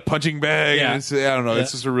he's got a punching bag. And it's, I don't know,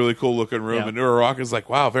 it's just a really cool looking room. And Uraraka's like,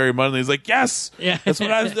 wow, very manly. He's like, yes, that's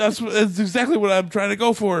exactly what I'm trying to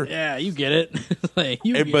go for. Yeah, you get it.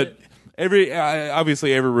 But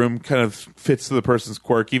obviously every room kind of fits to the person's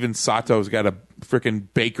quirk. Even Sato's got a freaking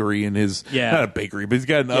bakery in his not a bakery, but he's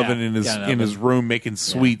got an oven in his room making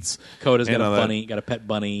sweets. Koda's got a bunny, got a pet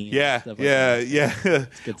bunny.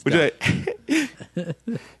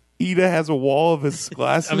 Ida has a wall of his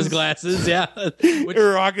glasses.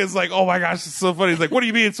 Uraraka's like, oh my gosh, it's so funny. He's like, what do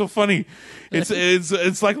you mean it's so funny?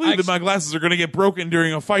 It's likely that my glasses are going to get broken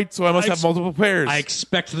during a fight, so I must have multiple pairs. I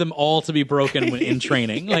expect them all to be broken when in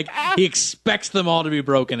training. Like, he expects them all to be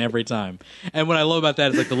broken every time. And what I love about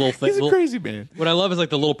that is like the little thing. He's a crazy man. What I love is like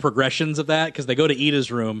the little progressions of that, because they go to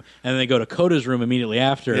Ida's room and then they go to Koda's room immediately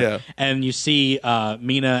after. And you see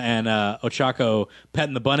Mina and Ochako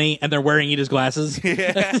petting the bunny, and they're wearing Ida's glasses.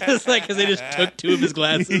 It's like, because they just took two of his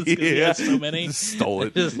glasses because he has so many. Just stole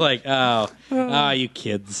it. Just like, you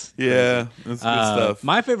kids. Yeah. That's good stuff.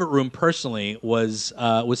 My favorite room personally was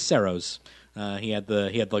Sero's. He had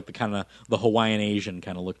like the kind of the Hawaiian Asian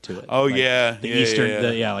kind of look to it. Oh like the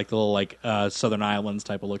Eastern, like the little like Southern Islands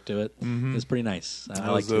type of look to it. It was pretty nice. I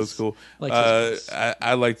liked that was cool.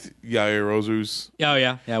 I liked Yaoyorozu's. Oh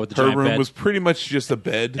yeah, with the her giant room bed. was pretty much just a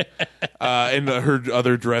bed, and her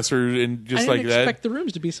other dresser and just I like didn't expect the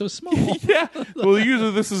rooms to be so small. Well,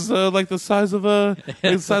 usually this is like the size of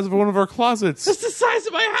one of our closets. It's the size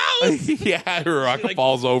of my house. Uraraka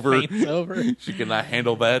falls over. Over. She cannot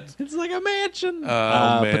handle that. It's like a mansion.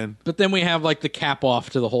 Man. But then we have like the cap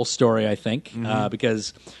off to the whole story, I think,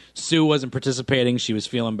 because Sue wasn't participating. She was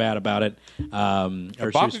feeling bad about it.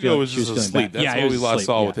 Bakugo was just asleep. That's what we last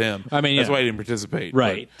saw with him. I mean, that's why he didn't participate.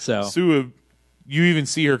 Right. But so Sue, you even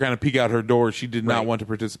see her kind of peek out her door. She did not want to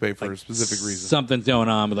participate for a specific reason. Something's going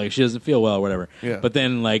on, but like she doesn't feel well or whatever. Yeah. But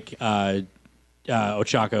then like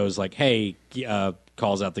Ochako is like, hey,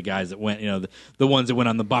 calls out the guys that went, the ones that went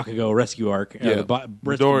on the Bakugo rescue arc.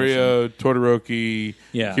 Midoriya, Todoroki,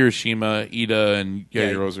 Kirishima, Ida, and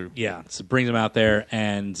Yaoyorozu. Yeah, so it brings them out there,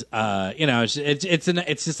 and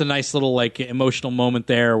it's just a nice little like emotional moment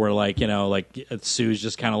there where Sue's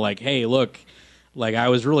just kind of like, hey, look, like I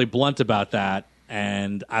was really blunt about that,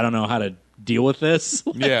 and I don't know how to deal with this,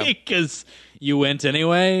 because you went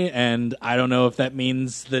anyway, and I don't know if that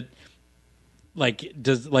means that.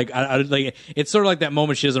 It's sort of like that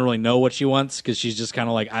moment she doesn't really know what she wants because she's just kind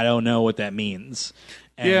of like, I don't know what that means.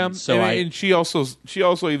 And and she also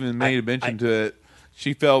even made a mention to it.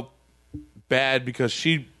 She felt bad because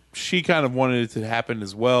she kind of wanted it to happen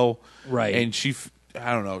as well, right? And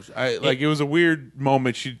I don't know, it was a weird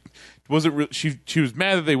moment. She wasn't she was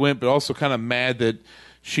mad that they went, but also kind of mad that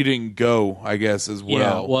she didn't go, I guess, as well.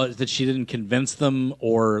 Yeah, well, that she didn't convince them,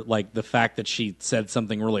 or like the fact that she said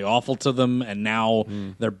something really awful to them, and now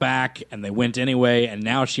they're back, and they went anyway, and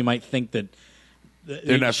now she might think that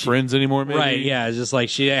they're not friends anymore. Maybe, right? Yeah, it's just like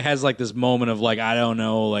she has like this moment of like, I don't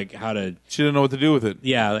know, like how to. She didn't know what to do with it.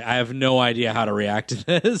 Yeah, I have no idea how to react to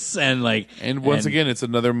this, and once again, it's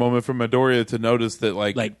another moment for Midoriya to notice that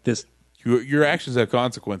like this. Your actions have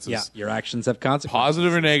consequences. Yeah, your actions have consequences.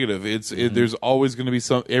 Positive or negative. There's always going to be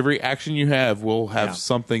every action you have will have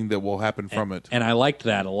something that will happen from it. And I liked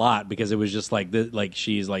that a lot because it was just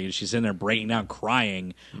she's in there breaking down,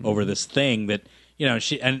 crying over this thing that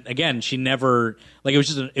she never it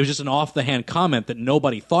was just an off the hand comment that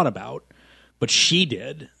nobody thought about. But she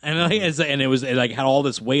did, and it was had all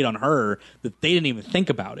this weight on her that they didn't even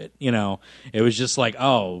think about it. It was just like,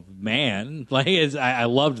 oh man, I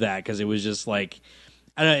loved that because it was just like,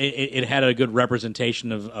 I don't know, it had a good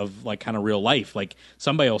representation of like kind of real life. Like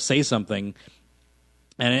somebody will say something,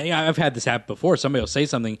 and I've had this happen before. Somebody will say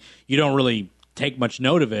something, you don't really take much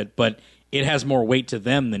note of it, but it has more weight to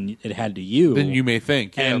them than it had to you. Than you may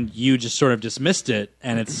think. Yeah. And you just sort of dismissed it,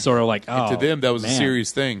 and it's sort of like, oh, and to them, that was man. a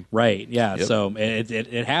serious thing. Right, yeah. Yep. So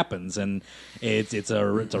it happens, and it's a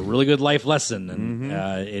really good life lesson, and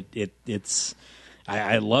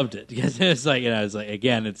I loved it because it's like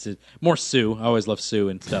again, it's more Sue. I always love Sue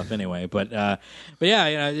and stuff anyway, but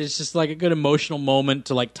yeah, it's just like a good emotional moment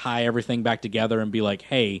to like tie everything back together and be like,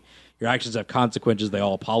 hey, your actions have consequences. They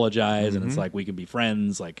all apologize, and it's like, we can be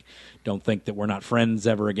friends. Like, don't think that we're not friends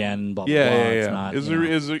ever again. Blah blah blah. It's not,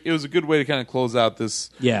 it was a good way to kind of close out this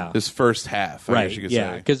first half. I guess you could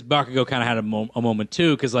say. Because Bakugo kind of had a moment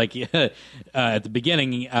too. Because at the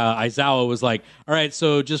beginning, Aizawa was like, "All right,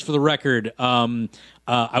 so just for the record,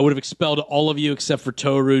 I would have expelled all of you except for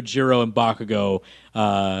Toru, Jiro, and Bakugo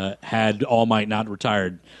had All Might not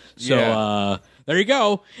retired. So." There you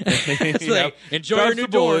go. It's like, enjoy your new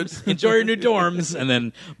dorms. Enjoy your new dorms. And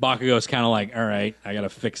then Bakugo's kind of like, all right, I got to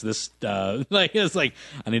fix this. It's like,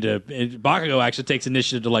 I need to. Bakugo actually takes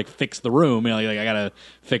initiative to like fix the room. I got to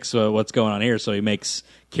fix what's going on here. So he makes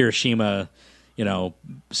Kirishima,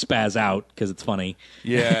 spaz out because it's funny.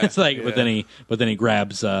 Yeah. It's like, but then he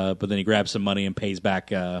grabs some money and pays back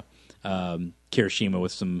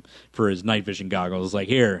Kirishima for his night vision goggles. It's like,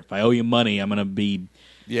 here, if I owe you money, I'm gonna be.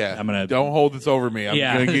 Yeah, don't hold this over me. I'm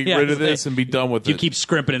going to get rid of this and be done with it. You keep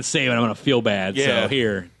scrimping and saving, I'm going to feel bad. Yeah. So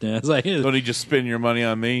here. It's like, don't you just spend your money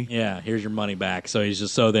on me? Yeah, here's your money back. So he's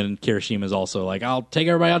just then Kirishima's also like, I'll take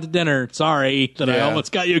everybody out to dinner. Sorry that I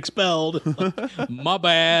almost got you expelled. My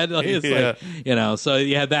bad. So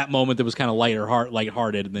you had that moment that was kind of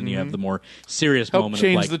lighthearted, and then you have the more serious moment.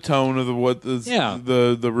 Change the tone of what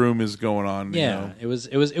the room is going on. Yeah, it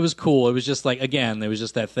was cool. It was just like, again, it was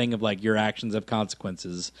just that thing of like, your actions have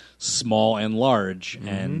consequences. Small and large,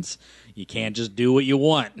 and you can't just do what you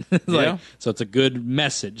want. So it's a good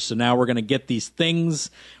message. So now we're going to get these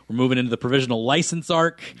things. We're moving into the provisional license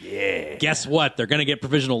arc. Yeah. Guess what? They're going to get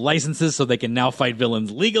provisional licenses so they can now fight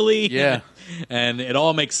villains legally. Yeah. And it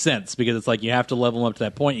all makes sense because it's like you have to level them up to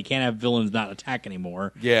that point. You can't have villains not attack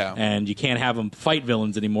anymore. Yeah. And you can't have them fight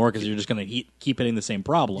villains anymore because you're just going to keep hitting the same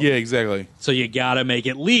problem. Yeah, exactly. So you got to make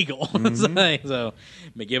it legal. So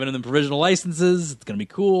giving them provisional licenses, it's going to be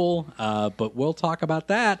cool. But we'll talk about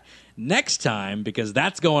that next time because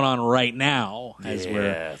that's going on right now as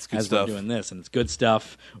we're doing this, and it's good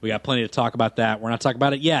stuff. We got plenty to talk about that. We're not talking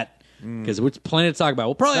about it yet because there's plenty to talk about.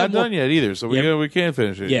 We'll probably not done yet either, so we can't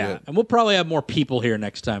finish it. Yeah, and we'll probably have more people here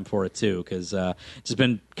next time for it too because it's just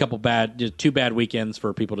been two bad weekends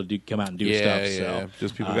for people to come out and do stuff. Yeah, so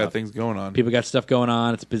just people got things going on. People got stuff going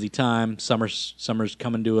on. It's a busy time. Summer's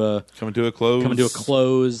coming to a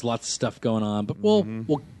close. Lots of stuff going on, but we'll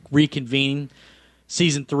reconvene.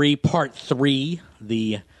 Season 3, Part 3,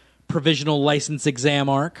 the provisional license exam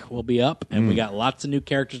arc will be up, and we got lots of new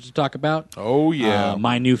characters to talk about. Oh, yeah.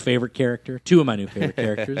 My new favorite character, 2 of my new favorite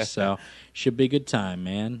characters, so should be a good time,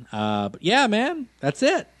 man. But yeah, man, that's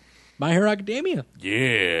it. My Hero Academia.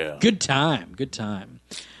 Yeah. Good time. Let's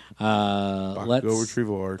Go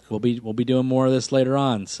retrieval arc. We'll be doing more of this later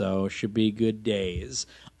on, so should be good days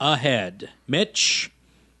ahead. Mitch,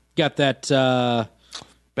 got that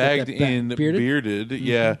Bagged in bearded.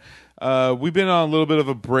 Yeah. We've been on a little bit of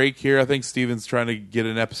a break here. I think Steven's trying to get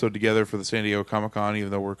an episode together for the San Diego Comic-Con, even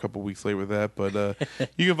though we're a couple weeks late with that. But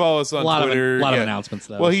you can follow us on Twitter. A lot of announcements,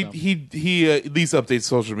 though. Well, he at least updates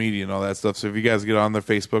social media and all that stuff. So if you guys get on their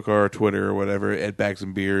Facebook or Twitter or whatever, at Bags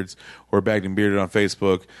and Beards or Bagged and Bearded on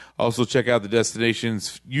Facebook. Also check out the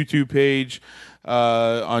Destination's YouTube page.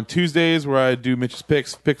 On Tuesdays, where I do Mitch's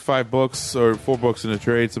picks, pick 5 books or 4 books in a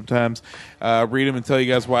trade sometimes, read them and tell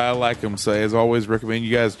you guys why I like them. So as always, recommend you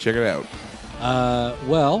guys check it out.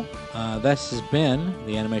 This has been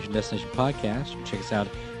the Animation Destination Podcast. You can check us out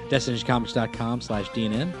at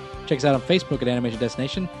destinationcomics.com/DNN. Check us out on Facebook at Animation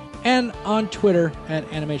Destination and on Twitter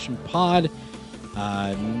at Animation Pod.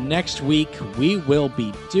 Next week, we will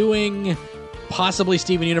be doing possibly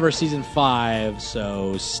Steven Universe Season 5,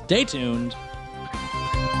 so stay tuned.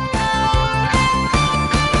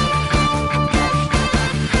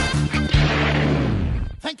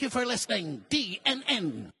 Thank you for listening,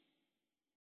 DNN.